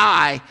 feet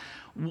high,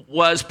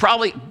 was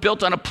probably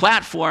built on a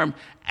platform,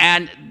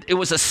 and it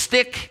was a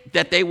stick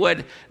that they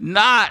would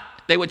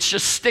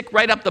just stick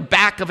right up the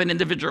back of an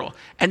individual,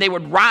 and they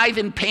would writhe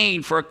in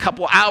pain for a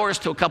couple hours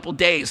to a couple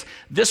days.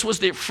 This was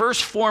the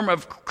first form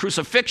of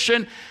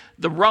crucifixion.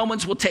 The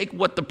Romans will take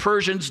what the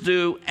Persians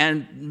do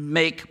and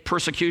make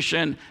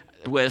persecution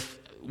with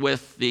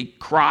the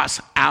cross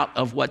out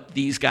of what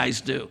these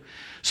guys do.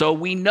 So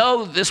we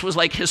know this was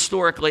like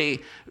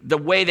historically the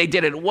way they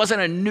did it. It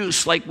wasn't a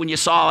noose like when you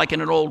saw like in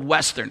an old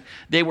Western.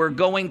 They were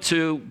going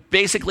to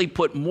basically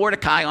put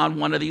Mordecai on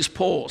one of these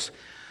poles.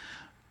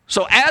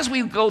 So as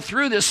we go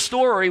through this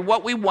story,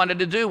 what we wanted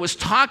to do was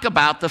talk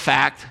about the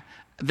fact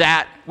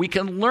that we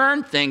can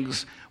learn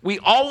things. We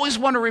always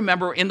want to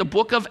remember in the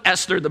book of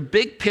Esther, the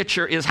big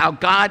picture is how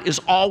God is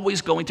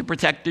always going to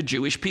protect the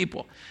Jewish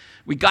people.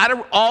 We got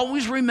to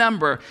always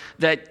remember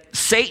that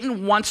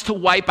Satan wants to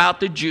wipe out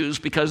the Jews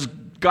because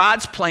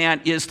God's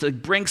plan is to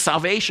bring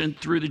salvation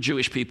through the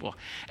Jewish people.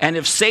 And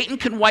if Satan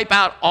can wipe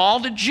out all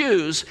the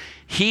Jews,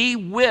 he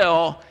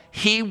will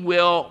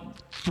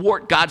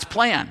thwart God's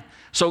plan.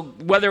 So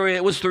whether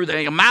it was through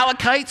the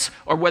Amalekites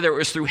or whether it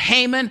was through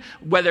Haman,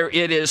 whether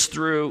it is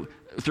through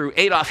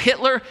Adolf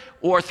Hitler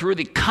or through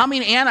the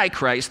coming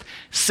Antichrist,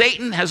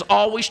 Satan has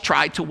always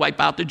tried to wipe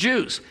out the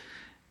Jews.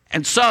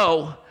 And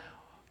so,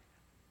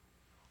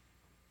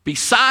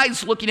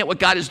 besides looking at what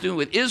God is doing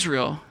with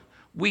Israel,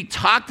 we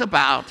talked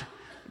about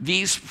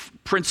these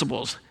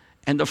principles.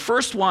 And the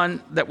first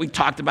one that we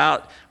talked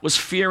about was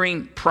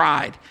fearing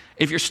pride.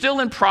 If you're still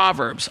in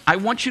Proverbs, I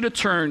want you to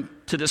turn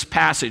to this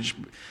passage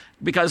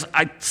because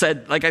I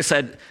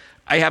said,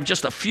 I have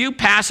just a few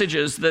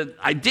passages that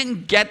I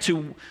didn't get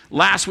to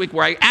last week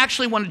where I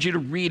actually wanted you to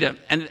read them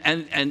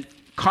and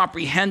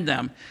comprehend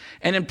them.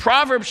 And in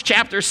Proverbs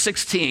chapter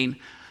 16,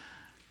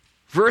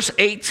 verse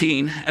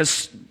 18,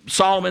 as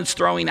Solomon's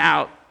throwing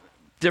out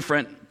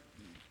different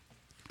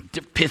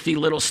pithy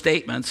little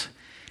statements,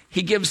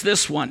 he gives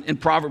this one in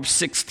Proverbs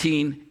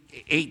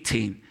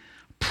 16:18.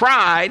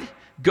 Pride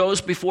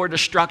goes before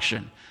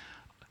destruction.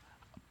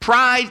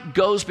 Pride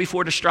goes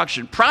before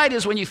destruction. Pride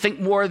is when you think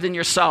more than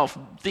yourself,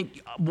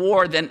 think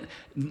more than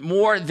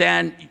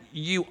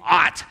you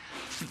ought,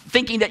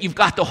 thinking that you've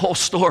got the whole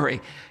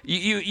story.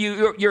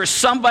 You're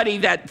somebody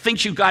that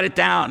thinks you've got it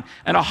down,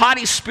 and a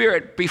haughty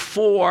spirit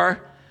before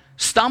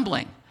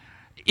stumbling.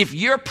 If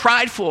you're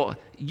prideful,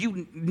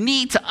 you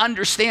need to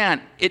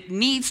understand it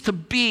needs to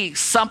be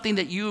something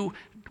that you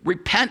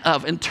repent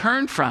of and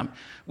turn from.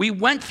 We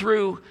went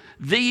through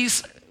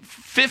these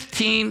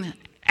 15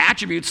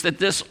 attributes that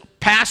this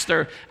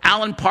pastor,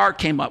 Alan Parr,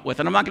 came up with.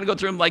 And I'm not going to go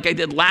through them like I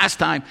did last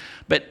time,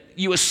 but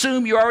you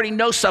assume you already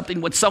know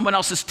something when someone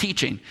else is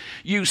teaching.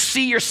 You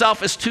see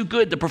yourself as too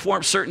good to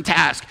perform certain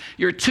tasks.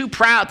 You're too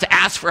proud to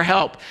ask for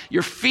help.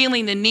 You're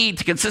feeling the need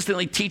to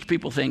consistently teach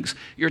people things.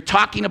 You're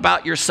talking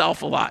about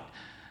yourself a lot.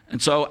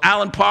 And so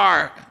Alan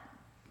Parr,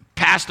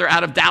 pastor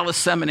out of Dallas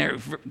Seminary,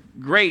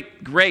 great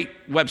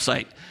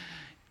website.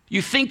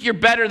 You think you're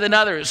better than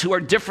others who are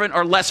different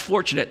or less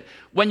fortunate.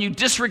 When you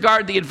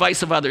disregard the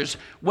advice of others,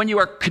 when you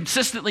are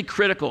consistently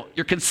critical,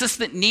 your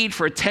consistent need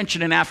for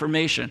attention and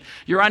affirmation,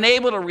 you're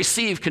unable to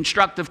receive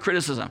constructive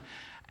criticism.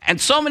 And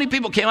so many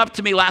people came up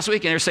to me last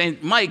week and they're saying,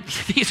 Mike,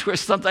 these were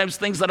sometimes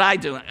things that I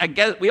do. I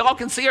guess we all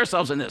can see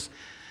ourselves in this.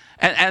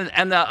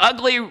 And the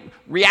ugly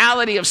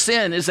reality of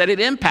sin is that it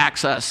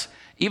impacts us,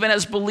 even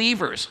as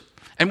believers.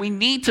 And we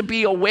need to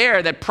be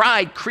aware that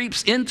pride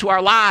creeps into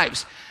our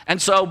lives. And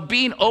so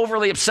being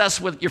overly obsessed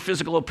with your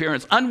physical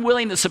appearance,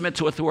 unwilling to submit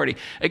to authority,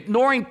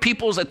 ignoring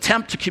people's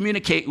attempt to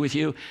communicate with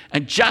you,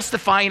 and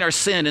justifying our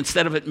sin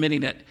instead of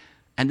admitting it,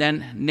 and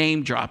then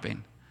name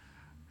dropping.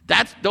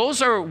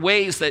 Those are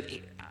ways that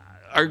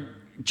are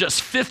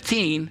just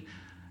 15,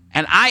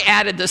 and I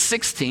added the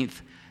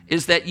 16th,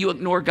 is that you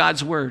ignore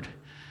God's word.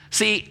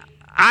 See,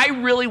 I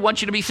really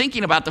want you to be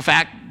thinking about the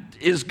fact,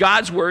 is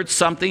God's word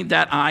something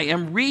that I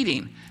am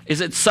reading?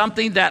 Is it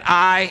something that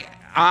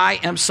I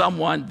am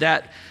someone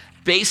that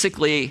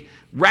basically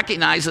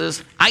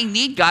recognizes I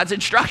need God's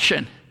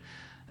instruction?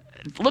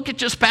 Look at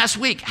just past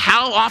week.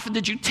 How often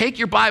did you take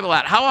your Bible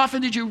out? How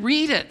often did you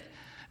read it?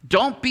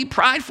 Don't be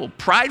prideful.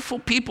 Prideful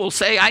people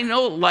say, I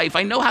know life.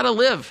 I know how to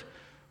live.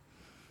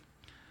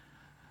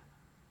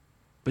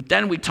 But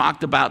then we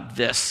talked about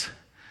this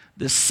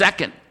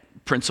second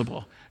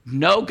principle.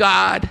 No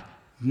God,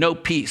 no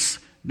peace.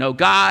 No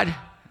God,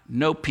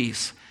 no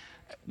peace.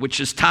 Which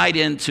is tied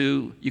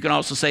into, you can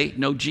also say,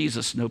 no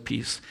Jesus, no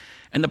peace.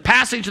 And the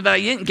passage that I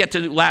didn't get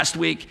to last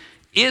week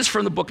is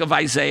from the book of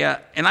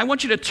Isaiah. And I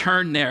want you to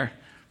turn there.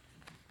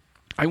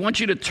 I want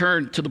you to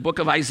turn to the book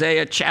of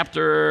Isaiah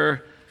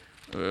chapter,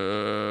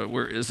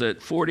 where is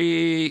it?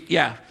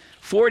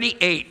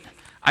 48.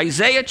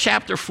 Isaiah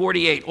chapter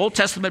 48, Old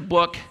Testament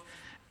book.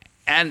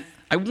 And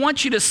I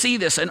want you to see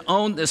this and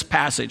own this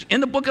passage.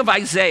 In the book of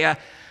Isaiah,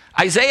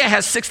 Isaiah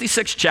has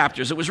 66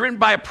 chapters. It was written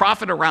by a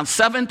prophet around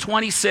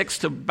 726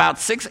 to about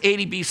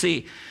 680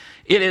 BC.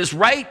 It is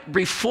right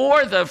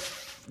before the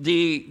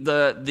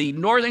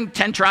northern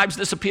 10 tribes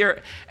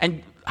disappear,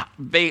 and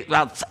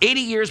about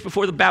 80 years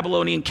before the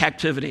Babylonian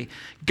captivity.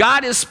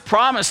 God has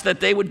promised that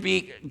they would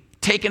be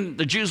taken,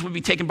 the Jews would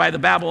be taken by the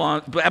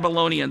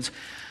Babylonians.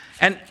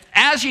 And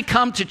as you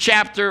come to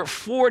chapter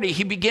 40,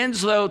 he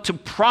begins, though, to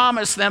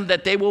promise them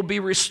that they will be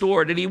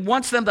restored. And he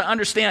wants them to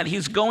understand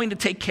he's going to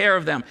take care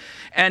of them.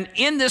 And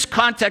in this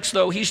context,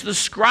 though, he's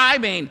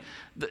describing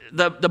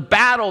the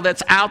battle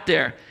that's out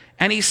there.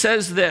 And he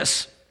says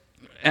this,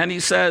 and he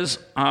says,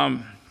 did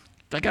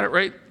I got it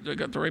right? Did I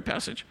got the right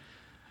passage?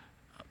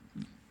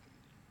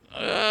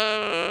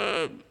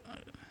 Is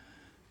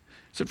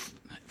it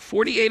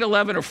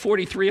 48:11 or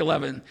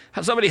 43:11?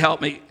 Somebody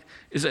help me.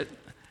 Is it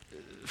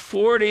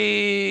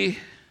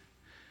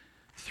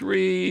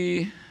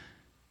 43?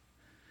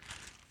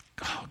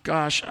 Oh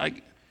gosh,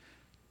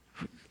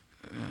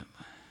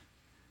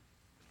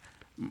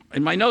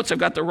 in my notes I've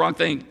got the wrong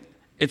thing.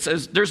 It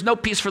says there's no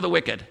peace for the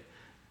wicked.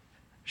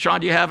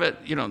 Sean, do you have it?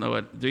 You don't know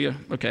it, do you?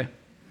 Okay.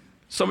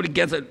 Somebody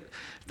gets it.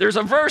 There's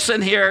a verse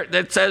in here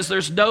that says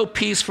there's no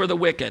peace for the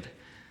wicked.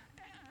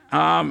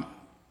 And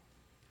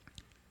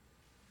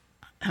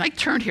I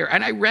turned here,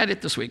 and I read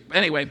it this week.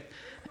 Anyway.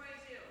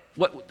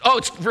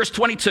 It's verse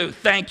 22.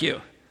 Thank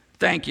you.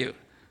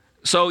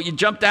 So you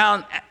jump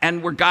down,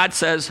 and where God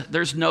says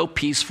there's no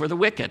peace for the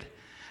wicked.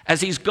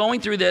 As he's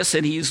going through this,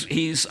 and he's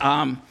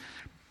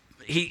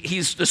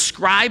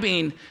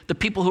describing the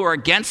people who are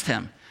against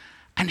him.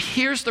 And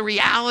here's the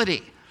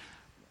reality.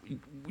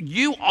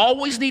 You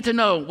always need to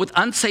know with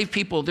unsaved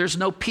people, there's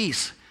no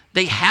peace.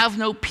 They have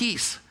no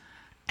peace.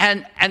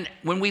 And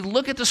when we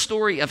look at the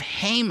story of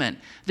Haman,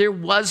 there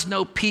was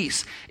no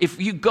peace. If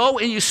you go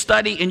and you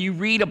study and you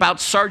read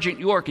about Sergeant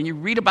York and you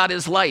read about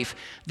his life,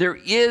 there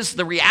is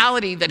the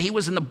reality that he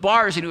was in the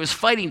bars and he was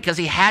fighting because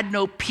he had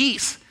no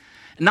peace.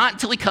 Not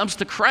until he comes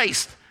to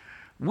Christ.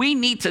 We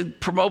need to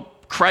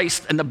promote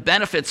Christ and the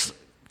benefits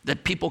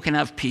that people can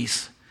have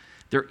peace.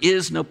 There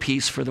is no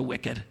peace for the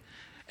wicked.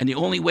 And the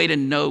only way to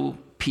know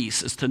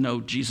peace is to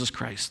know Jesus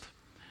Christ.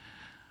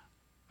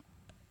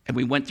 And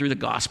we went through the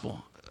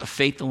gospel of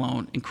faith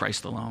alone in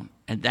Christ alone.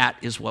 And that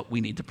is what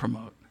we need to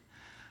promote.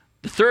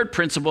 The third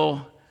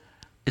principle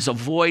is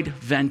avoid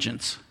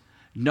vengeance,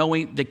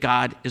 knowing that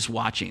God is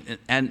watching.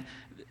 And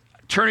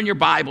turn in your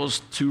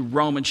Bibles to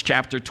Romans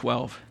chapter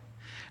 12.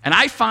 And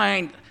I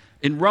find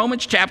in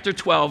Romans chapter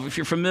 12, if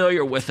you're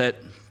familiar with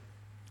it,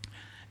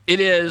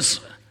 it is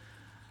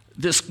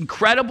this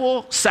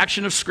incredible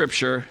section of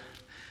Scripture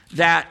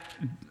that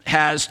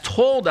has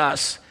told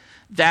us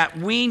that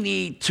we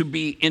need to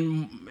be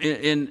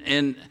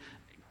in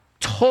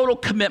total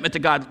commitment to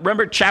God.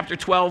 Remember chapter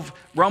 12,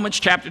 Romans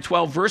chapter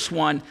 12, verse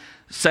 1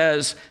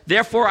 says,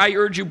 "Therefore I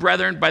urge you,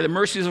 brethren, by the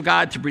mercies of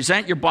God, to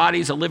present your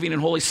bodies a living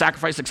and holy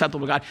sacrifice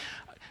acceptable to God."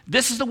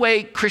 This is the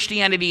way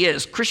Christianity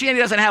is. Christianity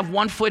doesn't have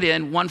one foot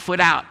in, one foot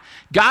out.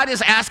 God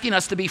is asking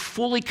us to be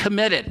fully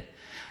committed.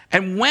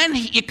 And when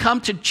you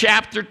come to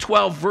chapter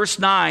 12, verse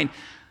 9,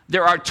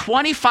 there are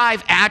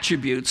 25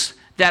 attributes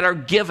that are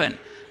given.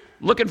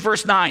 Look at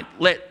verse 9.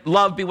 Let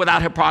love be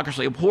without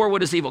hypocrisy. Abhor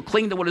what is evil.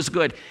 Cling to what is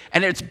good.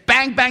 And it's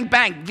bang, bang,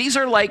 bang. These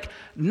are like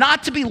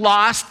not to be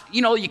lost.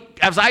 You know,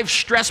 as I've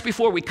stressed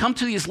before, we come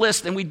to these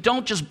lists and we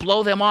don't just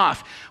blow them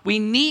off. We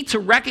need to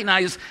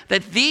recognize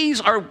that these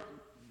are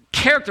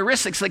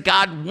characteristics that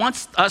God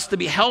wants us to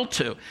be held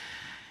to.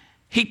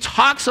 He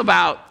talks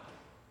about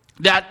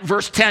that,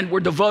 verse 10, we're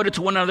devoted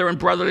to one another in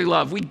brotherly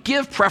love. We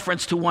give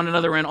preference to one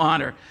another in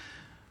honor.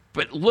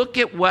 But look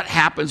at what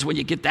happens when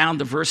you get down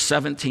to verse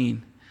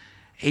 17.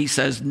 He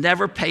says,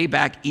 never pay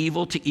back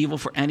evil to evil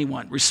for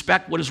anyone.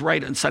 Respect what is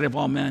right in the sight of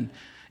all men.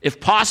 If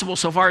possible,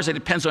 so far as it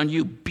depends on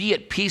you, be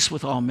at peace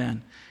with all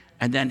men.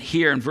 And then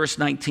here in verse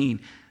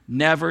 19,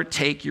 never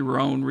take your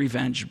own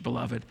revenge,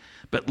 beloved,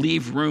 but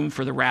leave room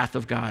for the wrath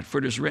of God. For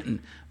it is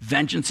written,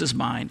 vengeance is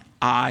mine,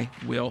 I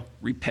will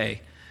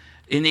repay.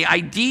 And the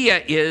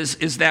idea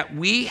is that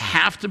we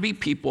have to be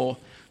people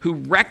who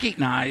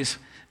recognize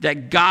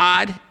that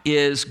God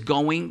is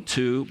going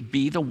to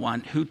be the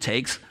one who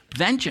takes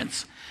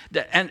vengeance.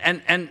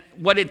 And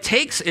what it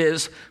takes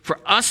is for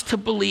us to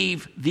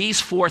believe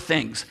these four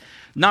things.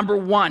 Number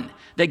one,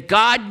 that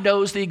God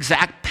knows the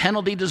exact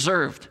penalty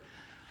deserved.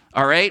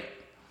 All right?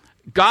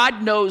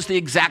 God knows the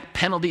exact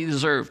penalty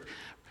deserved.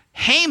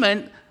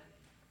 Haman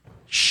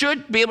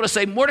should be able to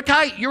say,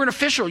 Mordecai, you're an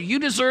official. You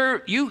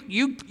deserve,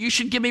 you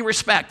should give me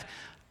respect.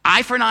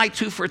 Eye for an eye,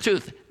 tooth for a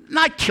tooth.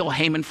 Not kill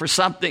Haman for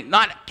something,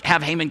 not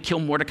have Haman kill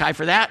Mordecai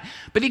for that,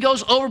 but he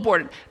goes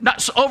overboard.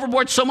 Not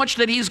overboard so much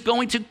that he's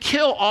going to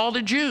kill all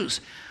the Jews.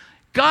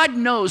 God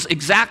knows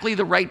exactly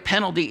the right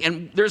penalty,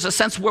 and there's a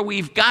sense where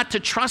we've got to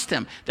trust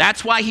him.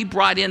 That's why he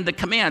brought in the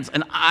commands,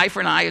 an eye for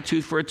an eye, a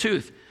tooth for a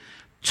tooth.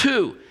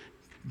 2,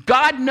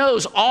 God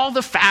knows all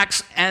the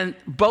facts and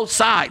both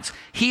sides.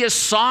 He is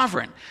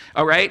sovereign,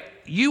 all right?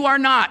 You are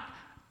not.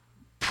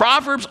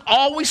 Proverbs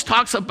always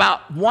talks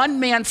about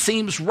one man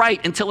seems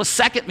right until a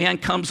second man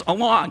comes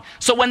along.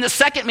 So when the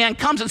second man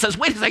comes and says,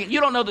 wait a second, you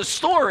don't know the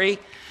story,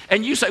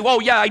 and you say,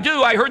 well, yeah, I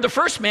do. I heard the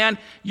first man.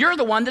 You're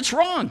the one that's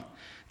wrong.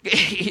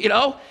 You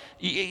know,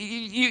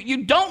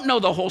 you don't know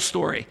the whole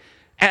story.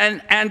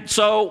 And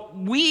so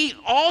we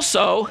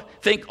also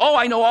think, oh,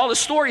 I know all the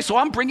story, so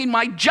I'm bringing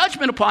my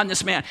judgment upon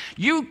this man.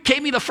 You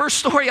gave me the first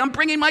story. I'm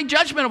bringing my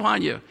judgment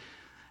upon you.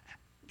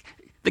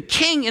 The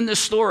king in this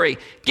story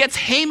gets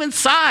Haman's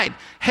side.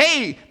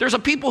 Hey, there's a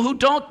people who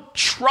don't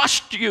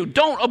trust you,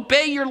 don't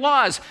obey your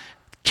laws.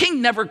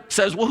 King never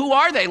says, well, who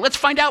are they? Let's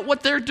find out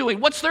what they're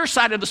doing. What's their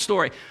side of the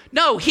story?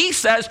 No, he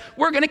says,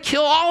 we're going to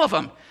kill all of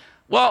them.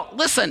 Well,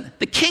 listen,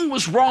 the king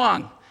was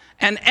wrong.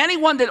 And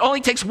anyone that only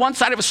takes one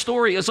side of a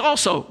story is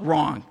also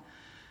wrong.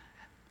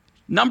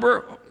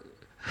 Number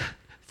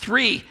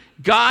 3,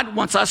 God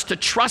wants us to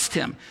trust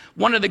him.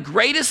 One of the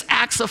greatest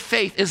acts of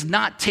faith is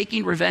not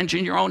taking revenge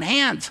in your own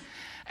hands.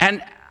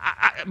 And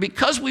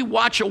because we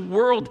watch a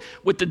world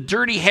with the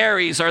Dirty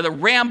Harrys or the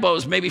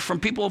Rambos, maybe from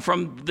people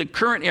from the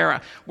current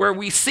era, where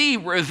we see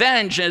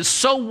revenge as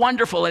so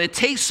wonderful and it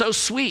tastes so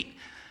sweet.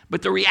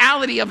 But the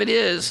reality of it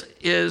is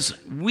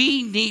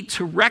we need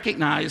to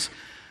recognize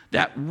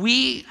that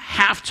we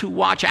have to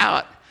watch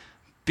out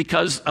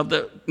because of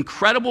the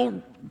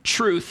incredible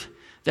truth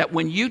that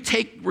when you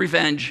take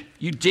revenge,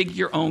 you dig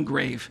your own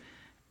grave.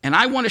 And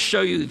I want to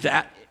show you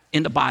that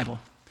in the Bible.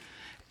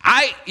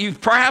 You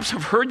perhaps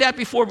have heard that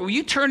before, but will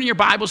you turn in your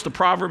Bibles to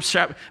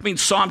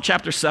Psalm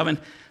chapter 7.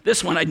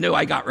 This one I know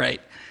I got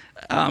right.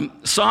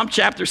 Psalm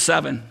chapter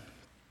 7.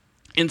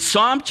 In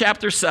Psalm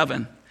chapter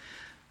 7,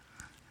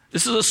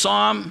 this is a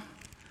psalm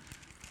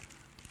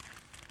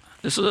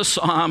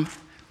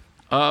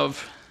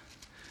of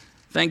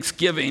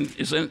thanksgiving,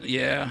 isn't it?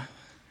 Yeah.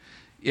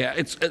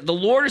 It's the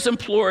Lord is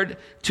implored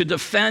to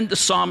defend the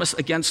psalmist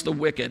against the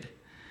wicked.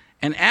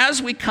 And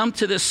as we come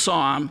to this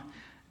psalm,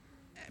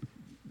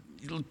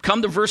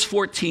 come to verse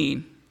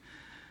 14,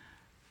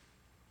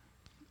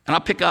 and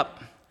I'll pick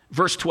up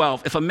verse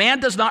 12. If a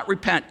man does not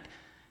repent,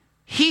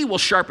 he will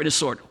sharpen his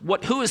sword.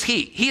 Who is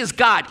he? He is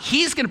God.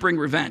 He's going to bring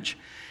revenge.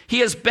 He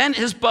has bent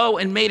his bow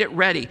and made it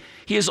ready.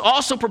 He has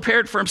also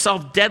prepared for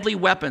himself deadly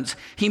weapons.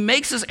 He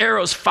makes his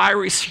arrows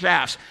fiery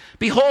shafts.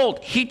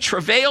 Behold, he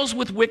travails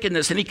with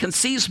wickedness, and he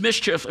conceives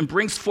mischief and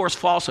brings forth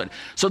falsehood.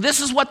 So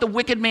this is what the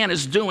wicked man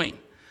is doing.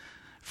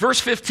 Verse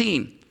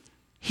 15,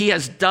 he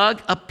has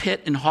dug a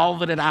pit and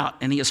hollowed it out,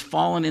 and he has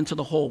fallen into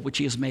the hole which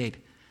he has made.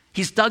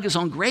 He's dug his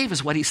own grave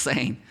is what he's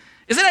saying.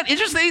 Isn't that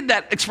interesting,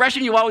 that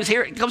expression you always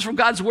hear? It comes from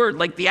God's word,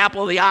 like the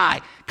apple of the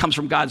eye comes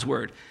from God's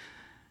word.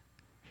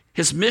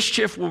 His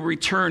mischief will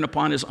return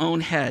upon his own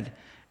head,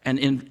 and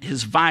in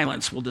his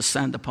violence will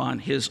descend upon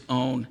his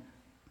own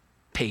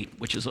pate,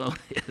 which is a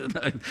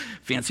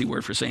fancy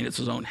word for saying it's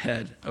his own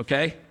head,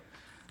 okay?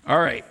 All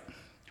right.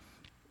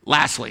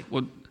 Lastly,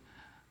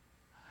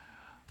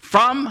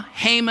 from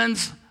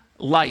Haman's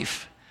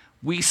life,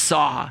 we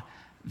saw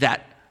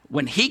that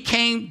when he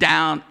came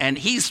down and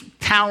he's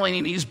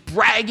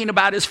bragging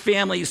about his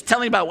family, he's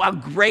telling about how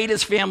great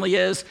his family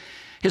is,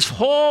 his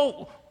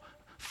whole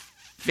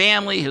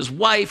family, his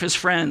wife, his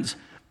friends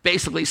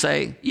basically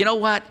say, you know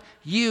what?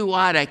 You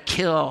ought to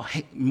kill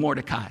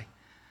Mordecai.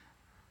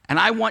 And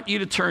I want you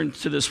to turn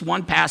to this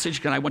one passage,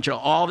 and I want you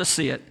all to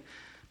see it,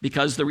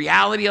 because the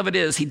reality of it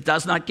is he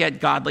does not get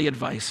godly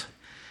advice.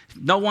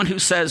 No one who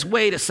says,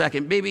 wait a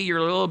second, maybe you're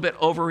a little bit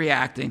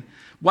overreacting.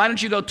 Why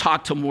don't you go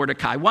talk to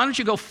Mordecai? Why don't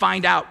you go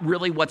find out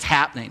really what's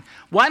happening?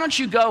 Why don't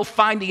you go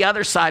find the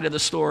other side of the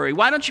story?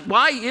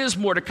 Why is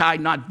Mordecai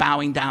not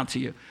bowing down to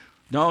you?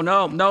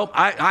 No,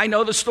 I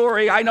know the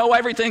story. I know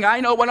everything. I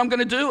know what I'm going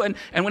to do. And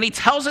when he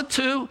tells it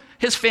to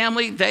his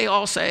family, they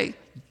all say,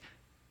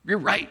 you're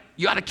right.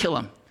 You ought to kill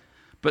him.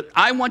 But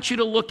I want you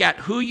to look at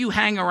who you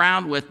hang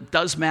around with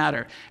does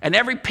matter. And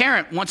every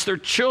parent wants their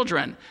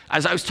children,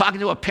 as I was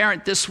talking to a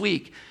parent this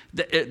week,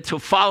 to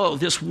follow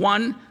this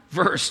one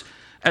verse.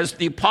 As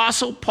the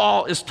Apostle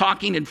Paul is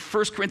talking in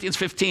 1 Corinthians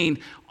 15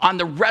 on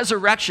the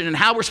resurrection and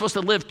how we're supposed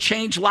to live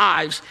changed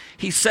lives,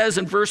 he says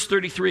in verse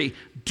 33,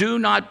 do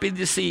not be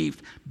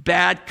deceived.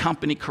 Bad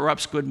company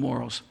corrupts good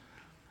morals.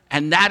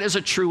 And that is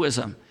a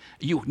truism.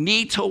 You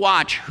need to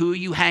watch who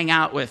you hang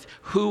out with,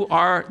 who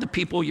are the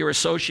people you're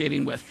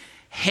associating with.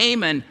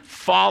 Haman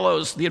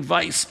follows the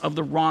advice of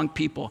the wrong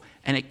people,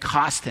 and it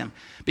cost him,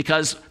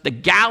 because the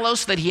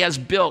gallows that he has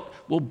built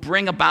will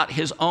bring about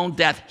his own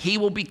death. He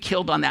will be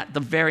killed on that the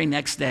very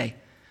next day.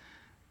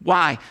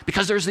 Why?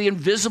 Because there's the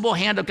invisible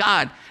hand of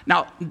God.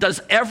 Now,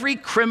 does every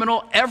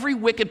criminal, every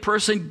wicked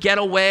person get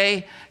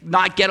away,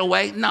 not get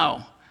away?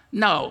 No.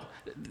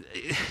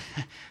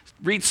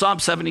 Read Psalm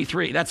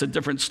 73. That's a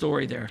different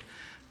story there.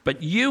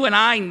 But you and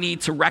I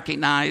need to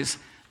recognize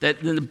that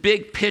in the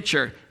big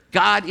picture,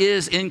 God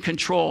is in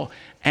control.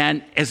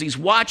 And as he's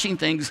watching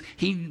things,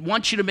 he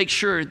wants you to make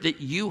sure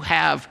that you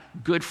have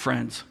good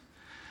friends.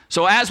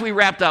 So as we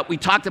wrapped up, we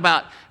talked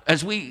about,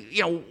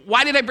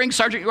 why did I bring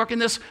Sergeant York in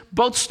this?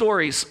 Both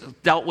stories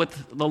dealt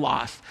with the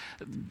loss,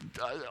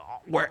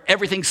 where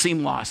everything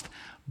seemed lost.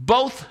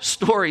 Both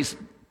stories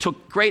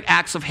took great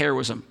acts of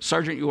heroism,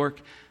 Sergeant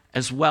York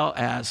as well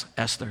as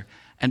Esther.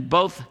 And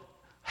both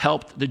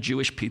helped the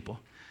Jewish people.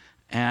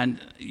 And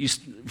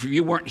if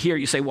you weren't here,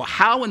 you say, well,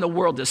 how in the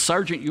world does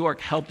Sergeant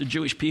York help the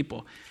Jewish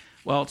people?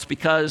 Well, it's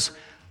because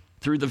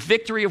through the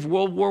victory of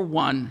World War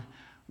I,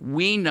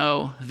 we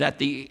know that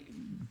the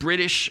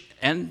British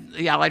and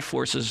the Allied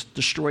forces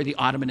destroyed the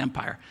Ottoman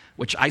Empire,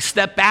 which I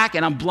step back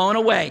and I'm blown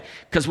away.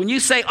 Because when you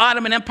say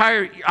Ottoman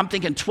Empire, I'm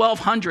thinking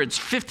 1200s,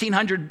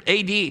 1500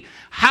 AD.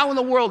 How in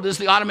the world is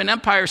the Ottoman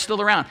Empire still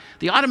around?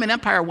 The Ottoman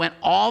Empire went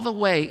all the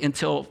way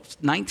until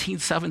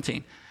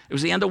 1917. It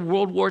was the end of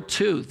World War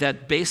II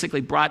that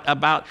basically brought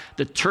about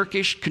the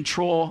Turkish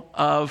control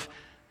of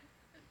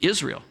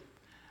Israel.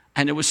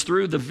 And it was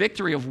through the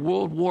victory of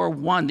World War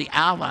I, the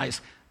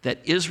Allies, that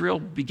Israel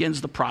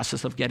begins the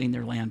process of getting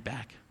their land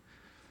back.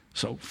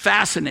 So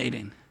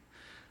fascinating.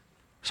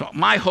 So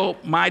my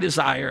hope, my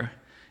desire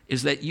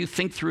is that you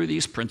think through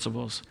these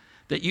principles,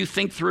 that you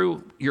think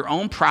through your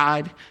own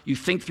pride, you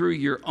think through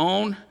your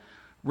own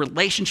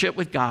relationship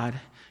with God,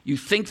 you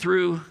think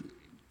through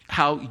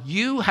how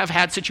you have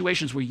had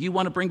situations where you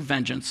want to bring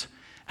vengeance,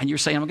 and you're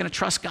saying, I'm going to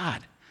trust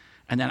God.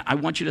 And then I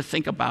want you to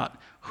think about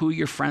who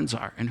your friends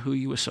are and who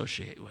you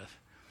associate with.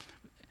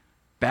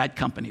 Bad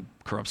company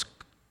corrupts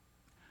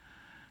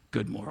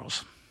good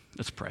morals.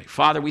 Let's pray.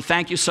 Father, we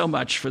thank you so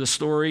much for the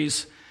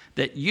stories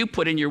that you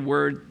put in your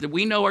word that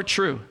we know are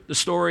true. The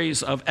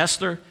stories of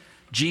Esther,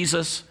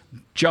 Jesus,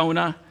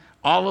 Jonah,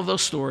 all of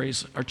those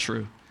stories are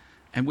true.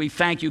 And we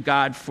thank you,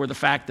 God, for the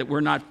fact that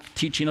we're not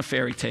teaching a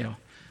fairy tale,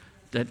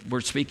 that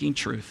we're speaking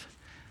truth.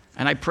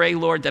 And I pray,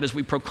 Lord, that as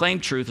we proclaim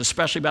truth,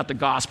 especially about the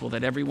gospel,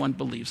 that everyone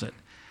believes it.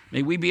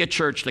 May we be a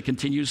church that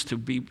continues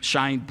to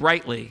shine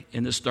brightly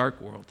in this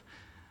dark world.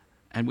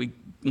 And we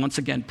once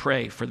again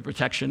pray for the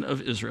protection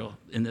of Israel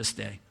in this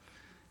day.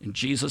 In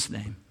Jesus'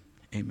 name,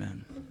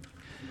 amen.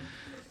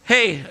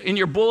 Hey, in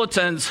your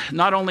bulletins,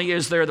 not only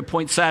is there the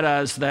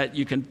poinsettias that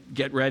you can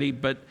get ready,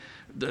 but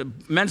the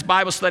men's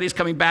Bible study is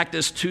coming back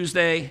this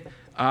Tuesday.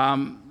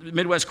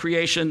 Midwest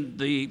Creation,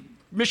 the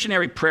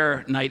missionary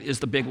prayer night is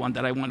the big one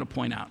that I want to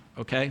point out,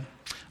 okay,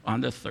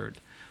 on the 3rd,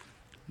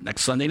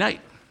 next Sunday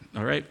night,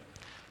 all right?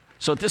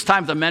 So at this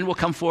time, the men will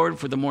come forward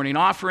for the morning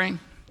offering.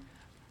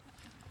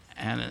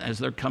 And as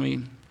they're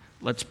coming,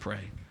 let's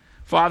pray.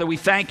 Father, we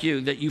thank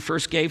you that you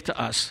first gave to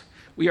us.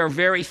 We are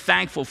very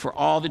thankful for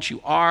all that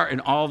you are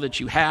and all that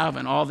you have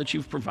and all that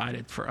you've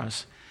provided for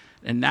us.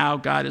 And now,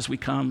 God, as we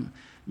come,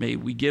 may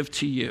we give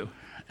to you,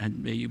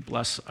 and may you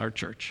bless our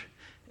church.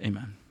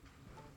 Amen.